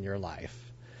again in your life.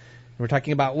 We're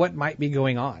talking about what might be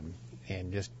going on.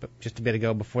 And just a bit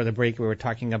ago, before the break, we were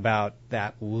talking about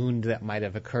that wound that might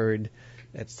have occurred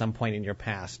at some point in your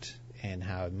past and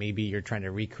how maybe you're trying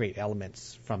to recreate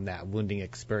elements from that wounding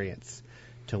experience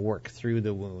to work through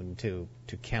the wound, to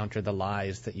counter the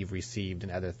lies that you've received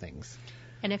and other things.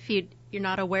 And if you're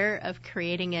not aware of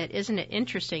creating it, isn't it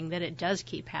interesting that it does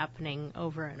keep happening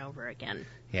over and over again?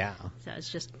 Yeah. So it's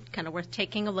just kind of worth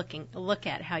taking a look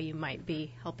at how you might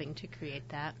be helping to create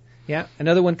that. Yeah.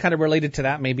 Another one kind of related to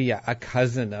that, maybe a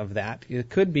cousin of that. It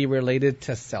could be related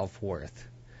to self-worth.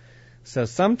 So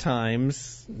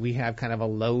sometimes we have kind of a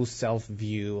low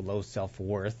self-view, low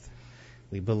self-worth.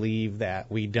 We believe that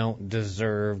we don't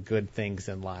deserve good things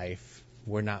in life.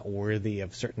 We're not worthy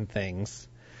of certain things.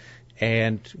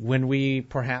 And when we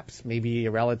perhaps maybe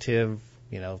a relative,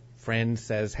 friend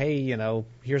says, hey,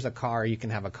 here's a car, you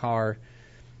can have a car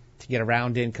to get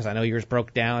around in because I know yours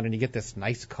broke down, and you get this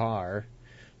nice car,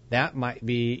 that might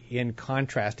be in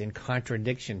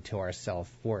contradiction to our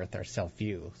self-worth, our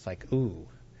self-view. It's like, ooh,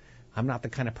 I'm not the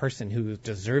kind of person who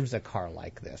deserves a car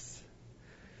like this.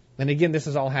 And again, this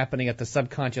is all happening at the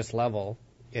subconscious level.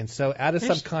 And so at a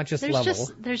subconscious level,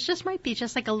 there's just might be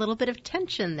just like a little bit of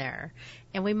tension there,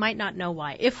 and we might not know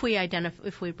why if we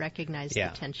recognize the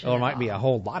tension. Or it might be a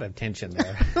whole lot of tension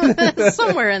there.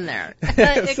 Somewhere in there. In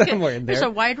there. There's a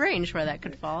wide range where that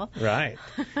could fall. Right.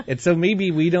 And so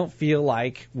maybe we don't feel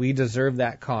like we deserve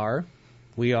that car.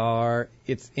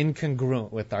 It's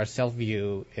incongruent with our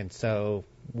self-view, and so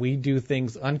we do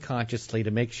things unconsciously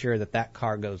to make sure that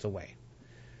car goes away.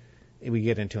 We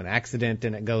get into an accident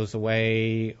and it goes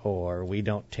away, or we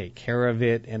don't take care of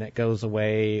it and it goes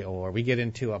away, or we get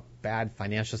into a bad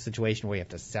financial situation where we have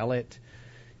to sell it.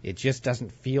 It just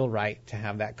doesn't feel right to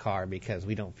have that car because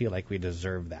we don't feel like we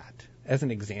deserve that. as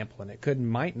an example, and it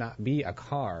might not be a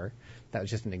car. That was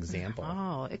just an example.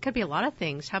 Oh, it could be a lot of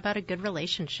things. How about a good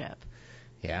relationship?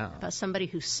 Yeah. How about somebody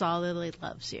who solidly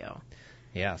loves you?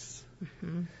 Yes.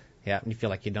 Mm-hmm. Yeah, and you feel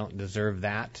like you don't deserve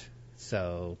that,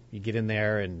 so you get in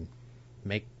there and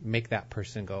make that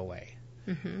person go away.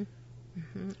 Mm-hmm.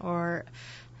 Mm-hmm. Or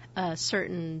a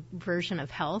certain version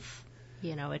of health,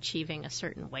 achieving a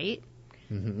certain weight.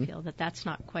 Mm-hmm. Feel that that's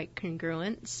not quite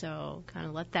congruent, so kind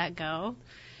of let that go.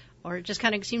 Or it just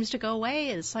kind of seems to go away.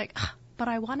 It's like, but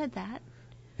I wanted that.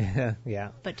 Yeah.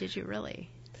 But did you really?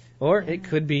 Or it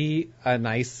could be a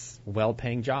nice,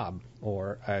 well-paying job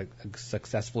or a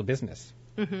successful business.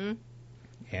 Mm-hmm.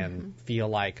 And feel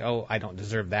like, oh, I don't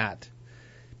deserve that.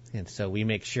 And so we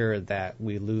make sure that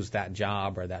we lose that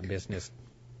job or that business,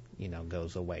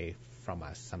 goes away from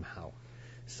us somehow.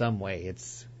 Some way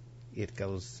it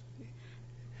goes.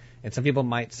 And some people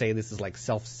might say this is like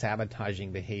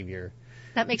self-sabotaging behavior.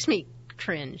 That makes me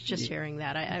cringe just hearing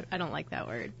that. I don't like that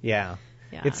word. Yeah.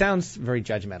 It sounds very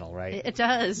judgmental, right? It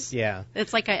does. Yeah.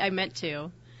 It's like I meant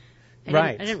to.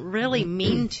 I didn't really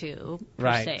mean to,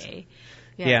 per se.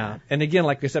 Yeah. And again,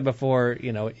 like we said before,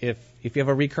 if you have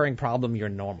a recurring problem, you're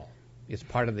normal. It's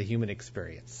part of the human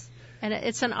experience. And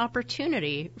it's an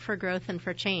opportunity for growth and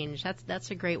for change.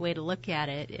 That's a great way to look at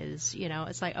it is,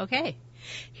 it's like, okay,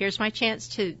 here's my chance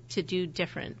to do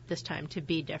different this time, to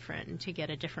be different and to get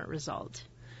a different result.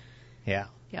 Yeah.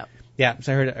 Yep. Yeah.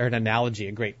 So I heard an analogy,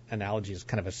 a great analogy is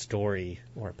kind of a story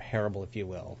or a parable, if you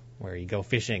will, where you go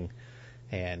fishing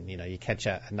and, you catch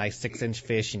a nice 6-inch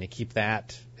fish and you keep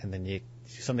that and then you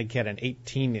suddenly get an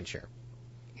 18-incher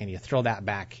and you throw that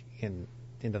back into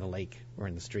the lake or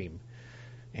in the stream.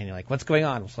 And you're like, what's going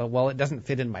on? So, well, it doesn't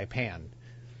fit in my pan.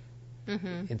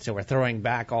 Mm-hmm. And so we're throwing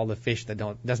back all the fish that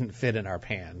doesn't fit in our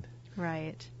pan.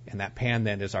 Right. And that pan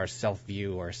then is our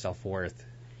self-view or self-worth.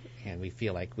 And we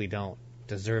feel like we don't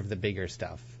deserve the bigger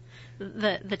stuff.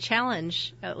 The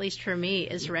challenge, at least for me,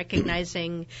 is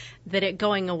recognizing that it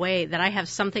going away, that I have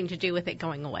something to do with it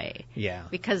going away. Yeah.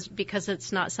 Because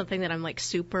it's not something that I'm like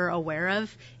super aware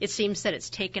of. It seems that it's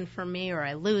taken from me, or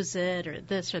I lose it, or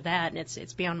this or that, and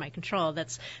it's beyond my control.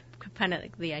 That's kind of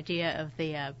the idea of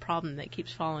the problem that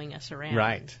keeps following us around.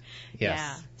 Right. Yes.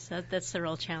 Yeah. So that's the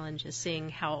real challenge, is seeing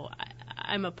how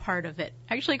I'm a part of it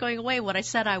actually going away. What I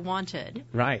said I wanted.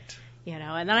 Right.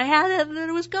 And then I had it, and then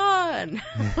it was gone.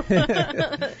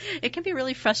 It can be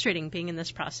really frustrating being in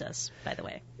this process, by the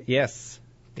way. Yes.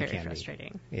 Very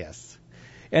frustrating. Yes.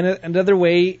 And another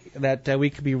way that we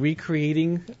could be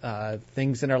recreating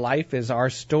things in our life is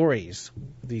our stories.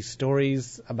 These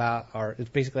stories it's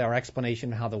basically our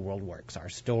explanation of how the world works, our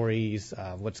stories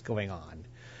of what's going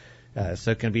on.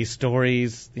 So it can be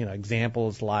stories,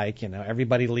 examples like,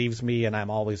 everybody leaves me and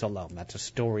I'm always alone. That's a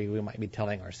story we might be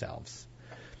telling ourselves.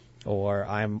 Or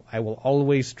I will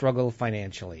always struggle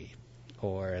financially.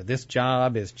 Or this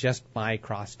job is just my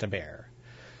cross to bear.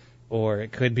 Or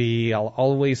it could be I'll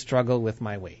always struggle with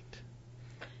my weight.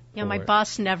 Yeah, my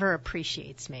boss never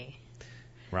appreciates me.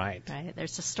 Right. Right.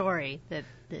 There's a story that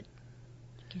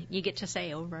you get to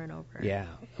say over and over. Yeah.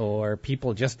 Or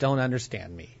people just don't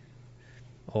understand me.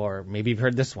 Or maybe you've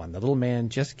heard this one. The little man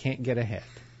just can't get ahead.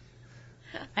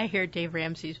 I hear Dave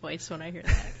Ramsey's voice when I hear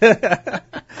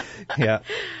that. Yeah.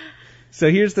 So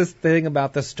here's this thing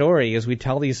about the story is we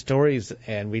tell these stories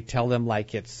and we tell them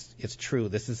like it's true.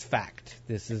 This is fact.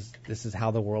 This is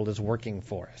how the world is working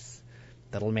for us.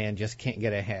 The little man just can't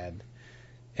get ahead.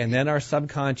 And then our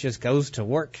subconscious goes to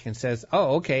work and says,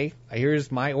 oh, okay,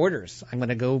 here's my orders. I'm going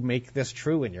to go make this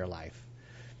true in your life.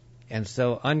 And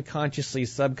so unconsciously,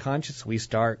 subconsciously, we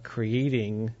start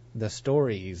creating the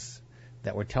stories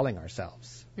that we're telling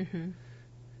ourselves. Mm-hmm.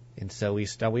 And so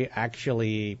we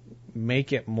actually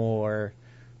make it more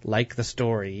like the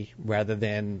story rather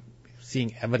than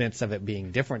seeing evidence of it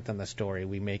being different than the story.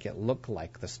 We make it look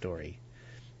like the story.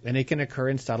 And it can occur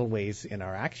in subtle ways in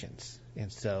our actions.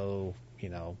 And so,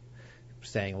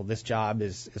 saying, well, this job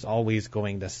is always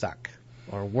going to suck.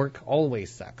 Or work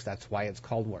always sucks. That's why it's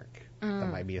called work.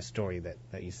 That might be a story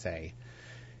that you say.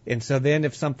 And so then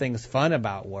if something's fun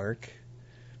about work,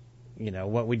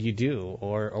 what would you do?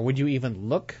 Or would you even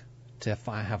look to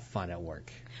have fun at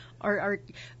work? Or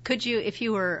could you, if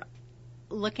you were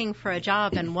looking for a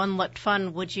job and one looked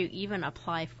fun, would you even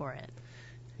apply for it?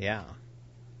 Yeah.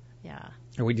 Yeah.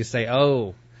 Or would you say,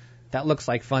 oh, that looks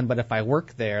like fun, but if I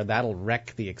work there, that'll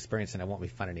wreck the experience and it won't be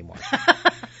fun anymore.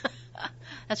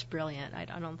 That's brilliant. I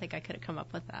don't think I could have come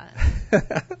up with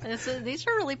that. These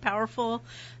are really powerful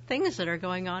things that are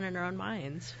going on in our own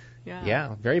minds. Yeah.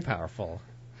 Yeah, very powerful.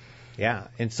 Yeah,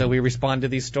 and so we respond to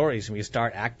these stories and we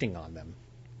start acting on them.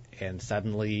 And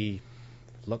suddenly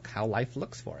look how life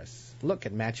looks for us. Look,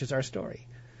 it matches our story.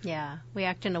 Yeah, we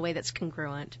act in a way that's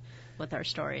congruent with our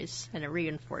stories, and it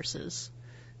reinforces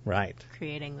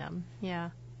creating them. Yeah.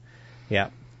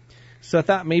 So I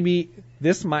thought maybe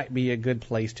this might be a good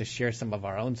place to share some of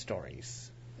our own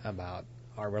stories about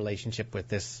our relationship with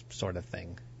this sort of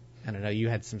thing. And I know you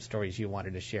had some stories you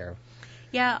wanted to share.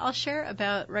 Yeah, I'll share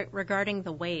about regarding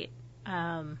the weight.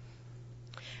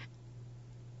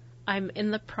 I'm in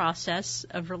the process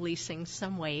of releasing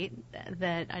some weight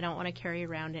that I don't want to carry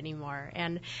around anymore.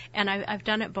 And I've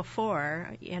done it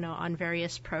before, on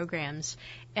various programs.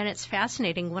 And it's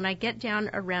fascinating. When I get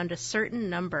down around a certain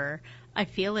number, I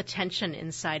feel a tension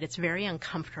inside. It's very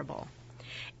uncomfortable.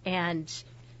 And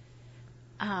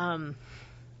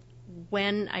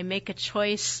when I make a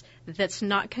choice that's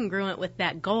not congruent with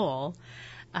that goal,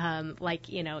 like,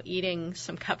 eating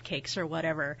some cupcakes or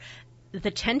whatever,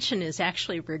 the tension is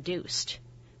actually reduced.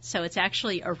 So it's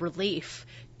actually a relief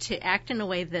to act in a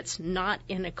way that's not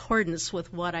in accordance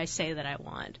with what I say that I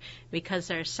want, because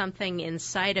there's something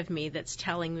inside of me that's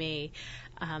telling me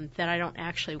that I don't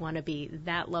actually want to be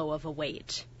that low of a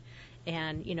weight.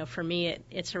 And, for me,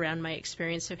 it's around my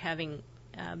experience of having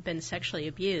been sexually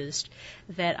abused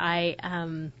that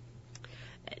I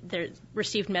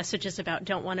received messages about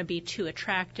don't want to be too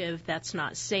attractive, that's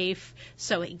not safe,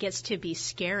 so it gets to be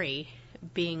scary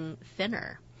being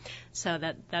thinner. So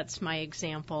that's my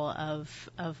example of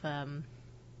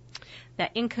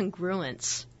that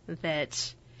incongruence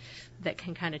that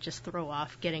can kind of just throw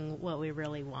off getting what we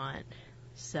really want.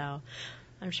 So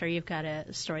I'm sure you've got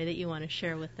a story that you want to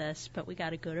share with us, but we got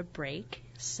to go to break.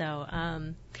 So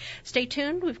stay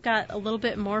tuned. We've got a little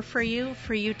bit more for you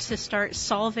to start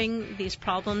solving these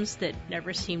problems that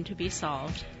never seem to be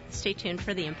solved. Stay tuned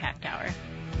for the Impact Hour.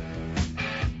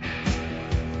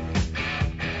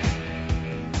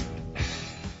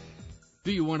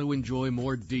 Do you want to enjoy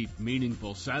more deep,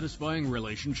 meaningful, satisfying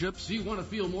relationships? Do you want to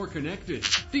feel more connected?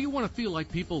 Do you want to feel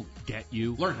like people get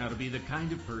you? Learn how to be the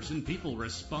kind of person people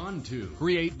respond to.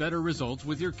 Create better results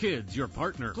with your kids, your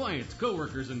partner, clients,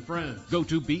 coworkers, and friends. Go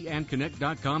to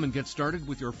beandconnect.com and get started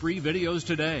with your free videos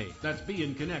today. That's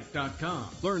beandconnect.com.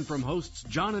 Learn from hosts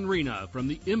John and Rena from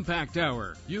the Impact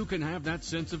Hour. You can have that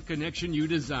sense of connection you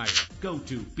desire. Go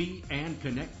to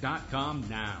beandconnect.com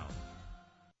now.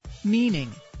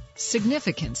 Meaning,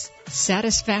 significance,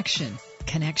 satisfaction,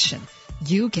 connection.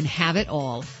 You can have it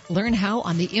all. Learn how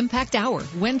on the Impact Hour,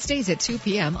 Wednesdays at 2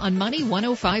 p.m. on Money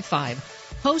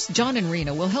 105.5. Host John and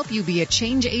Rena will help you be a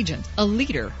change agent, a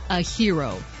leader, a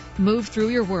hero. Move through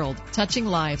your world, touching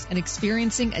lives and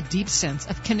experiencing a deep sense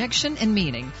of connection and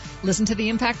meaning. Listen to the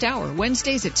Impact Hour,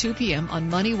 Wednesdays at 2 p.m. on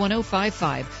Money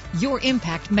 105.5. Your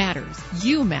impact matters.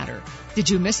 You matter. Did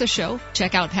you miss a show?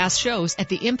 Check out past shows at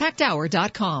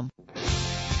theimpacthour.com.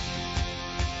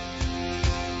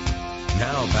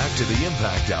 Now back to the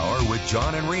Impact Hour with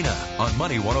John and Rena on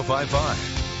Money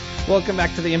 105.5. Welcome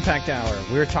back to the Impact Hour.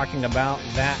 We're talking about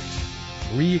that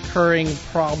recurring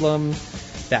problem,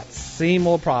 that same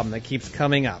old problem that keeps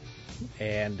coming up.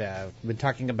 And we've been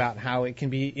talking about how it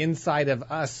can be inside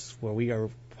of us where we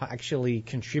are actually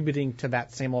contributing to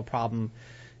that same old problem.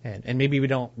 And maybe we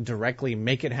don't directly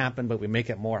make it happen, but we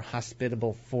make it more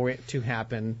hospitable for it to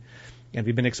happen. And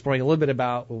we've been exploring a little bit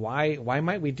about why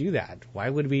might we do that? Why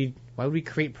would we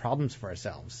create problems for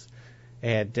ourselves?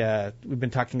 And we've been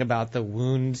talking about the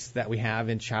wounds that we have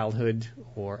in childhood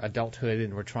or adulthood,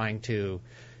 and we're trying to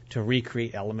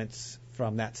recreate elements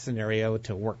from that scenario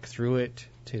to work through it,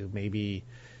 to maybe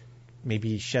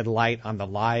shed light on the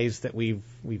lies that we've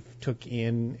took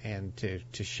in, and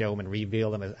to show them and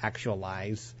reveal them as actual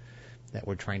lies that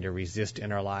we're trying to resist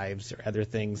in our lives, or other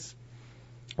things,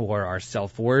 or our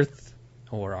self-worth,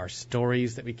 or our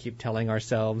stories that we keep telling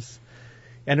ourselves.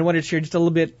 And I wanted to share just a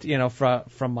little bit,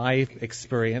 from my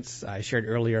experience. I shared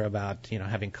earlier about,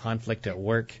 having conflict at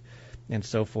work and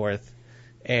so forth.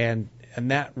 And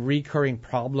that recurring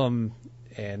problem,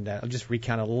 and I'll just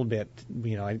recount a little bit.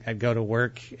 I'd go to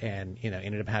work and,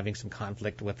 ended up having some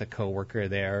conflict with a coworker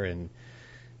there, and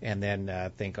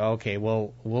then think, okay,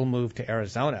 we'll move to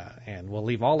Arizona and we'll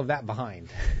leave all of that behind.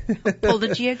 Pull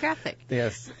the geographic.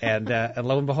 Yes, and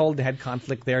lo and behold, they had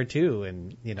conflict there too,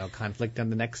 and conflict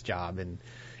on the next job. And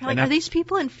are these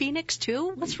people in Phoenix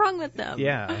too? What's wrong with them?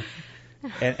 Yeah,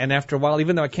 and after a while,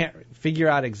 even though I can't figure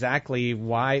out exactly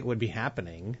why it would be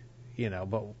happening,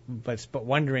 but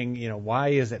wondering, why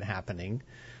is it happening?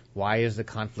 Why is the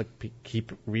conflict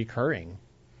keep recurring?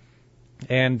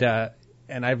 And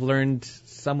I've learned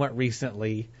somewhat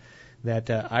recently that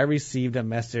I received a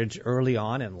message early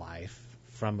on in life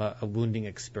from a wounding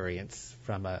experience,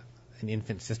 from an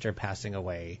infant sister passing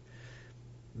away,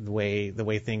 the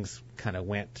way things kind of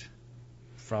went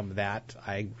from that,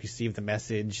 I received the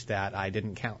message that I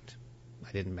didn't count.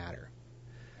 I didn't matter.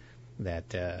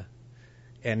 That,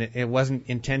 and it wasn't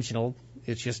intentional.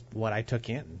 It's just what I took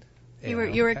in. You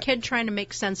were a kid trying to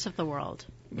make sense of the world,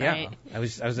 right? Yeah, I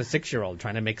was a 6-year-old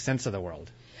trying to make sense of the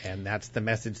world, and that's the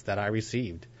message that I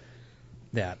received,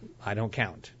 that I don't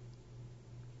count.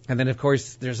 And then, of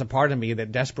course, there's a part of me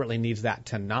that desperately needs that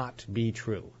to not be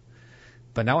true.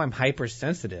 But now I'm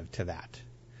hypersensitive to that.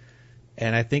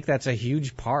 And I think that's a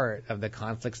huge part of the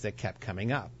conflicts that kept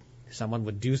coming up. Someone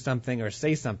would do something or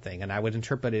say something, and I would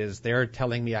interpret it as they're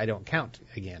telling me I don't count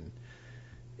again.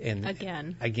 And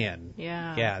Again.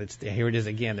 Yeah. Yeah, here it is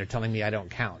again. They're telling me I don't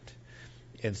count.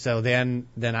 And so then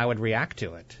I would react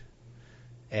to it.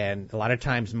 And a lot of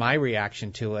times my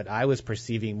reaction to it, I was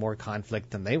perceiving more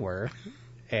conflict than they were.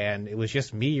 And it was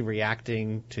just me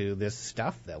reacting to this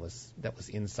stuff that was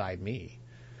inside me.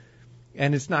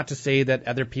 And it's not to say that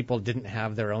other people didn't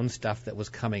have their own stuff that was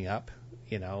coming up,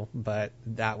 but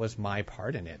that was my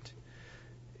part in it.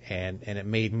 And it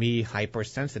made me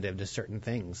hypersensitive to certain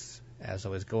things as I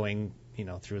was going,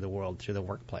 through the world, through the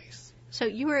workplace. So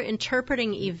you were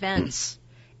interpreting events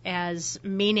as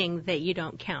meaning that you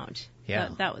don't count. Yeah.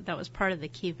 That was part of the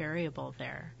key variable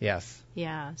there. Yes.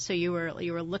 Yeah. So you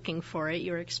were looking for it,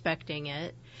 you were expecting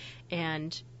it,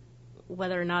 and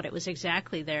whether or not it was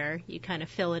exactly there, you kind of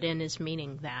fill it in as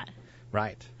meaning that.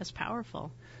 Right. That's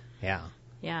powerful. Yeah.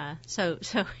 Yeah. So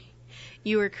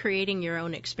you were creating your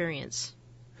own experience.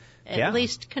 At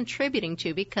least contributing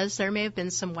to, because there may have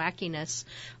been some wackiness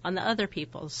on the other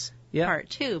people's part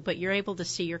too, but you're able to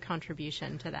see your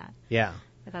contribution to that. Yeah.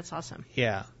 That's awesome.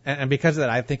 Yeah. And because of that,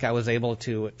 I think I was able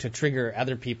to trigger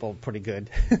other people pretty good.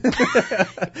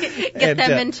 Get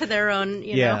them into their own,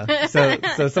 know.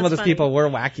 So some of those people were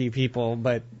wacky people,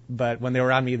 but when they were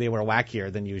around me, they were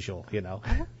wackier than usual,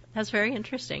 That's very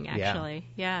interesting, actually.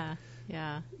 Yeah.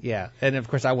 Yeah. And of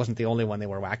course, I wasn't the only one they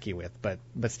were wacky with, but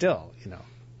still,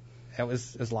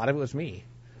 a lot of it was me.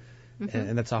 Mm-hmm.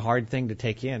 And that's a hard thing to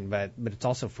take in, but it's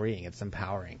also freeing. It's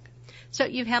empowering. So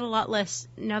you've had a lot less,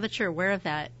 now that you're aware of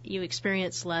that, you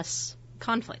experience less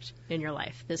conflict in your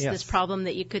life. This problem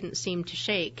that you couldn't seem to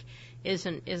shake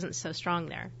isn't so strong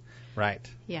there. Right.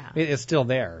 Yeah. It's still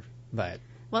there, but...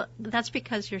 Well, that's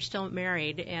because you're still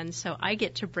married, and so I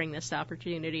get to bring this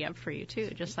opportunity up for you, too,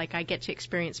 just like I get to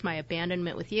experience my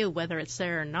abandonment with you, whether it's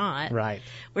there or not. Right.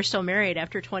 We're still married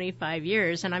after 25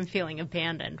 years, and I'm feeling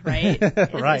abandoned, right?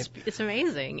 Right. It's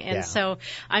amazing. And so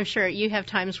I'm sure you have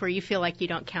times where you feel like you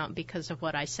don't count because of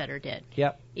what I said or did.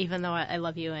 Yep. Even though I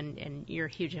love you and you're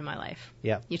huge in my life.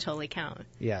 Yep. You totally count.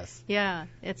 Yes. Yeah,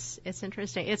 it's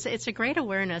interesting. It's a great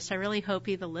awareness. I really hope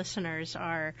you, the listeners,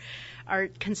 are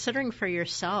considering for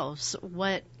yourselves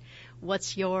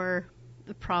what's your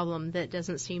problem that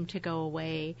doesn't seem to go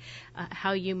away,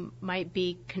 how you might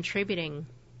be contributing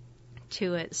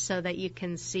to it so that you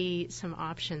can see some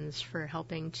options for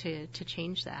helping to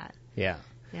change that. Yeah.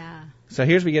 Yeah. So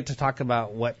here's we get to talk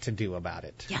about what to do about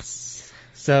it. Yes.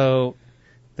 So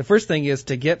the first thing is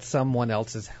to get someone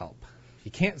else's help. You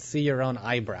can't see your own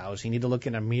eyebrows. You need to look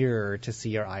in a mirror to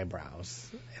see your eyebrows.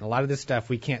 And a lot of this stuff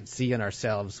we can't see in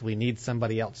ourselves. We need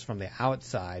somebody else from the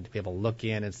outside to be able to look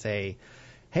in and say,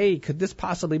 hey, could this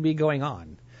possibly be going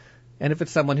on? And if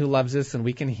it's someone who loves us and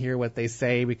we can hear what they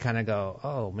say, we kind of go,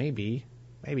 oh, maybe,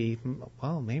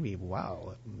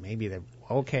 wow, maybe they're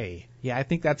okay. Yeah, I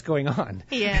think that's going on.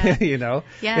 Yeah. Yeah.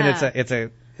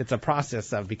 And it's a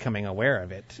process of becoming aware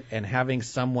of it, and having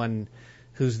someone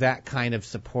who's that kind of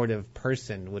supportive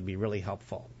person would be really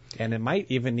helpful. And it might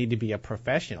even need to be a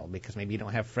professional, because maybe you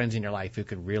don't have friends in your life who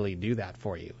could really do that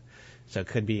for you. So it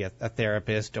could be a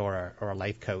therapist or a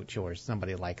life coach or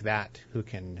somebody like that who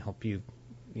can help you,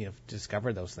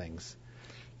 discover those things.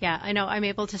 Yeah, I know. I'm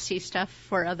able to see stuff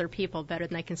for other people better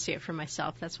than I can see it for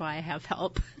myself. That's why I have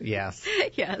help. Yes.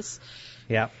 Yes.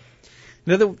 Yeah.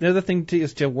 Another thing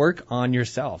is to work on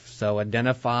yourself. So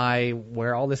identify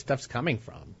where all this stuff's coming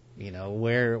from.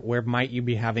 Where might you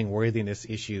be having worthiness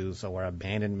issues or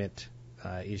abandonment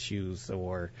issues,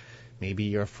 or maybe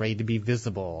you're afraid to be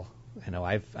visible.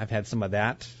 I've had some of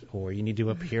that. Or you need to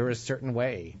appear a certain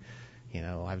way.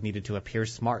 I've needed to appear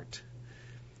smart.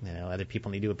 Other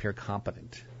people need to appear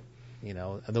competent.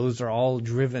 Those are all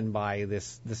driven by the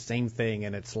same thing,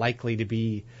 and it's likely to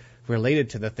be related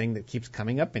to the thing that keeps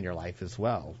coming up in your life as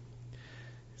well.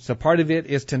 So part of it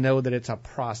is to know that it's a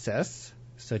process.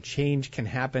 So change can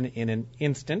happen in an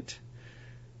instant,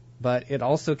 but it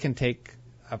also can take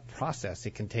a process.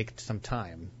 It can take some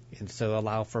time, and so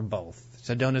allow for both.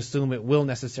 So don't assume it will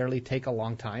necessarily take a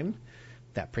long time.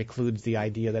 That precludes the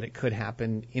idea that it could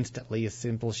happen instantly, a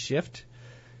simple shift.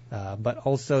 But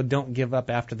also don't give up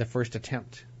after the first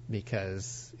attempt,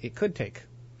 because it could take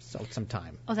some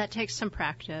time. Oh, that takes some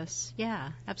practice.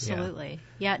 Yeah, absolutely.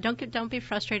 Yeah, don't be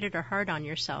frustrated or hard on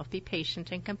yourself. Be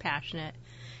patient and compassionate.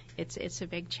 It's a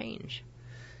big change.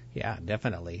 Yeah,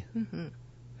 definitely. Mm-hmm.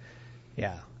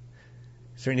 Yeah.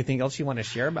 Is there anything else you want to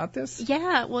share about this?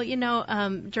 Yeah, well,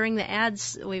 during the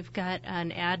ads, we've got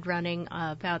an ad running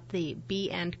about the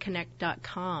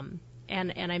beandconnect.com.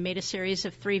 And I made a series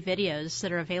of 3 videos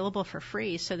that are available for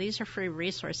free. So these are free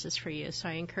resources for you. So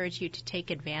I encourage you to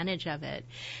take advantage of it.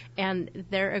 And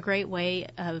they're a great way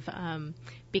of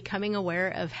becoming aware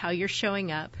of how you're showing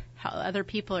up, how other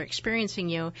people are experiencing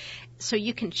you, so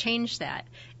you can change that.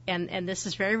 And this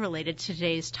is very related to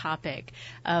today's topic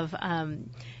of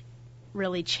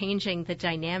really changing the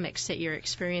dynamics that you're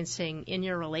experiencing in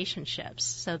your relationships.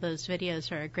 So those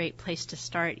videos are a great place to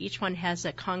start. Each one has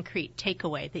a concrete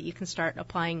takeaway that you can start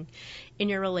applying in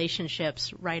your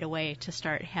relationships right away to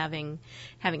start having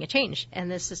a change. And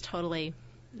this is totally,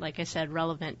 like I said,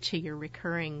 relevant to your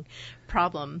recurring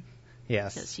problem.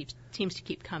 Yes. That seems to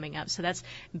keep coming up. So that's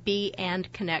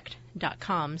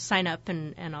beandconnect.com. Sign up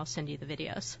and I'll send you the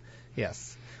videos.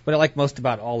 Yes. What I like most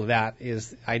about all of that is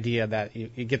the idea that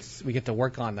we get to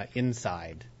work on the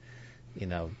inside,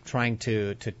 trying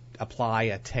to apply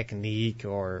a technique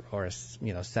or a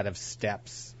set of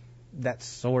steps that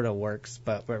sort of works.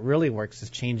 But what really works is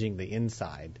changing the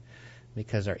inside,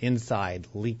 because our inside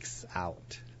leaks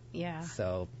out. Yeah.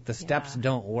 So the steps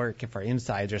don't work if our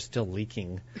insides are still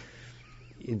leaking.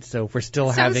 And so if we're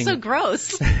still Sounds so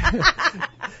gross.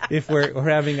 If we're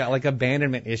having like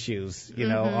abandonment issues,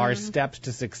 our steps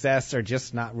to success are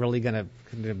just not really going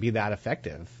to be that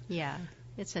effective. Yeah,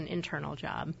 it's an internal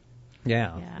job.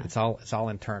 Yeah. It's all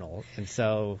internal, and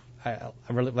so I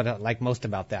really what I like most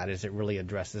about that is it really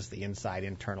addresses the inside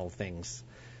internal things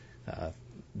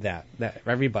that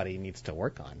everybody needs to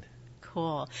work on.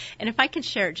 Cool. And if I could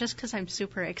share, just because I'm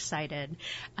super excited,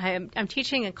 I'm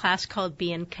teaching a class called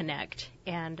Be and Connect,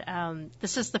 and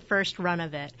this is the first run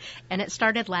of it. And it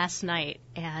started last night,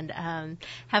 and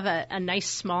have a nice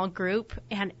small group,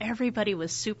 and everybody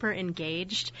was super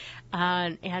engaged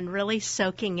and really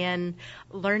soaking in,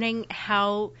 learning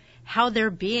how they're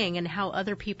being and how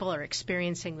other people are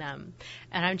experiencing them.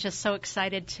 And I'm just so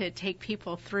excited to take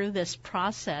people through this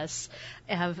process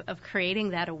of creating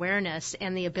that awareness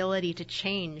and the ability to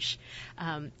change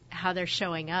how they're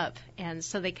showing up, and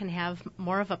so they can have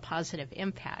more of a positive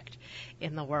impact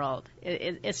in the world.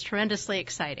 It's tremendously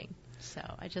exciting. So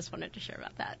I just wanted to share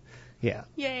about that. Yeah.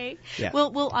 Yay. Yeah.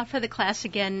 We'll offer the class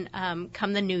again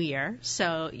come the new year,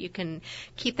 so you can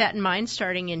keep that in mind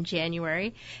starting in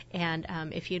January. And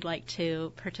if you'd like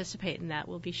to participate in that,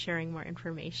 we'll be sharing more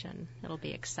information. It'll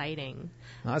be exciting.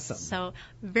 Awesome. So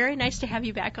very nice to have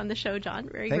you back on the show, John.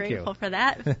 Very Thank grateful you. for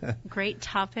that. Great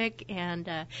topic, and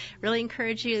really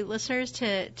encourage you listeners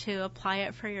to apply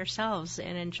it for yourselves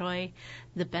and enjoy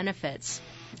the benefits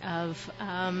of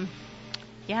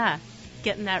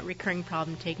getting that recurring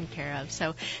problem taken care of.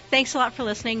 So thanks a lot for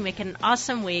listening. Make it an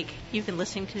awesome week. You've been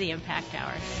listening to the Impact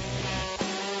Hour.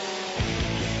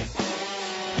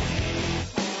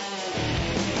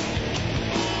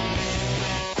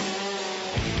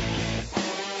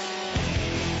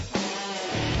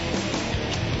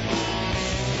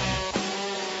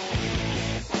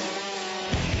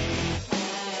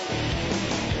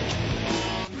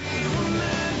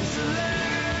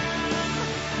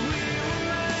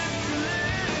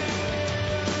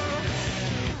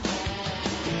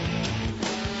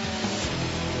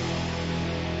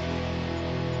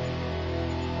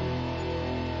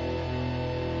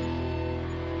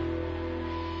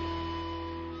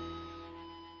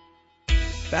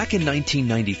 Back in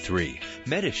 1993,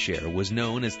 Medi-Share was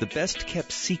known as the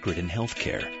best-kept secret in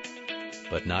healthcare.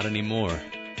 But not anymore.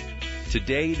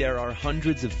 Today, there are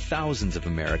hundreds of thousands of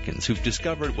Americans who've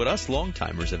discovered what us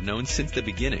long-timers have known since the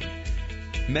beginning.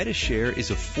 Medi-Share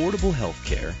is affordable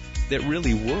healthcare that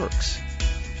really works.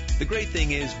 The great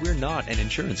thing is, we're not an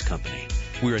insurance company.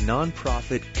 We're a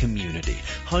nonprofit community.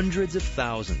 Hundreds of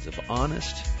thousands of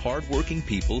honest, hardworking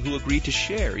people who agree to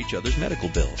share each other's medical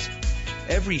bills.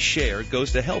 Every share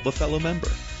goes to help a fellow member.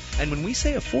 And when we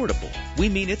say affordable, we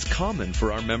mean it's common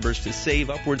for our members to save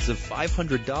upwards of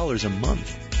 $500 a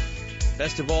month.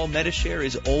 Best of all, Medi-Share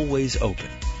is always open.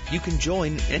 You can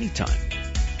join anytime.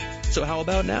 So how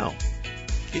about now?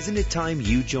 Isn't it time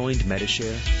you joined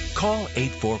Medi-Share? Call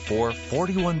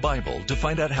 844-41-BIBLE to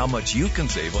find out how much you can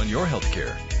save on your health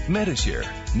care. Medi-Share,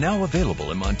 now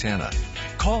available in Montana.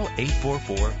 Call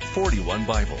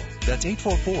 844-41-BIBLE. That's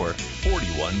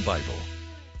 844-41-BIBLE.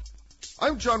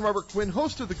 I'm John Robert Quinn,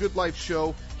 host of The Good Life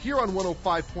Show here on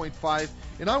 105.5,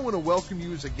 and I want to welcome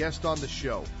you as a guest on the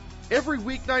show. Every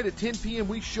weeknight at 10 p.m.,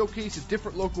 we showcase a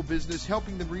different local business,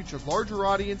 helping them reach a larger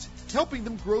audience, helping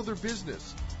them grow their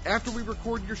business. After we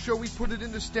record your show, we put it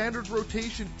into standard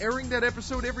rotation, airing that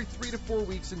episode every 3 to 4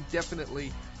 weeks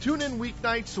indefinitely. Tune in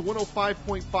weeknights to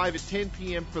 105.5 at 10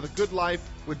 p.m. for The Good Life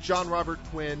with John Robert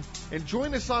Quinn, and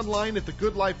join us online at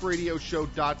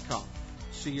thegoodliferadioshow.com.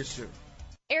 See you soon.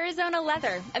 Arizona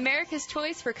Leather, America's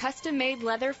choice for custom-made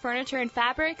leather furniture and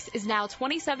fabrics, is now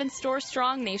 27 stores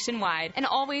strong nationwide and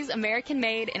always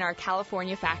American-made in our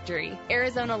California factory.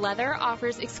 Arizona Leather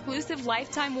offers exclusive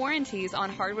lifetime warranties on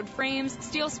hardwood frames,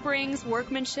 steel springs,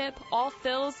 workmanship, all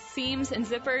fills, seams, and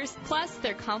zippers, plus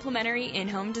their complimentary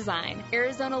in-home design.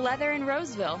 Arizona Leather in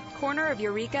Roseville, corner of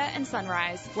Eureka and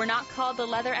Sunrise. We're not called the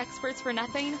leather experts for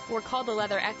nothing. We're called the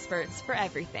leather experts for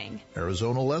everything.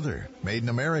 Arizona Leather, made in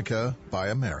America by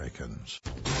Americans.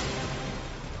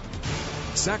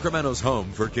 Sacramento's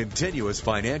home for continuous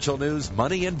financial news,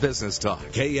 money, and business talk.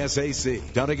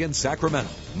 KSAC, Dunnigan, Sacramento.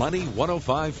 Money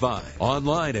 105.5.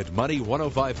 Online at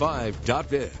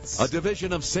money1055.biz. A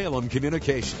division of Salem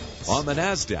Communications. On the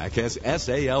NASDAQ as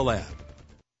SALM.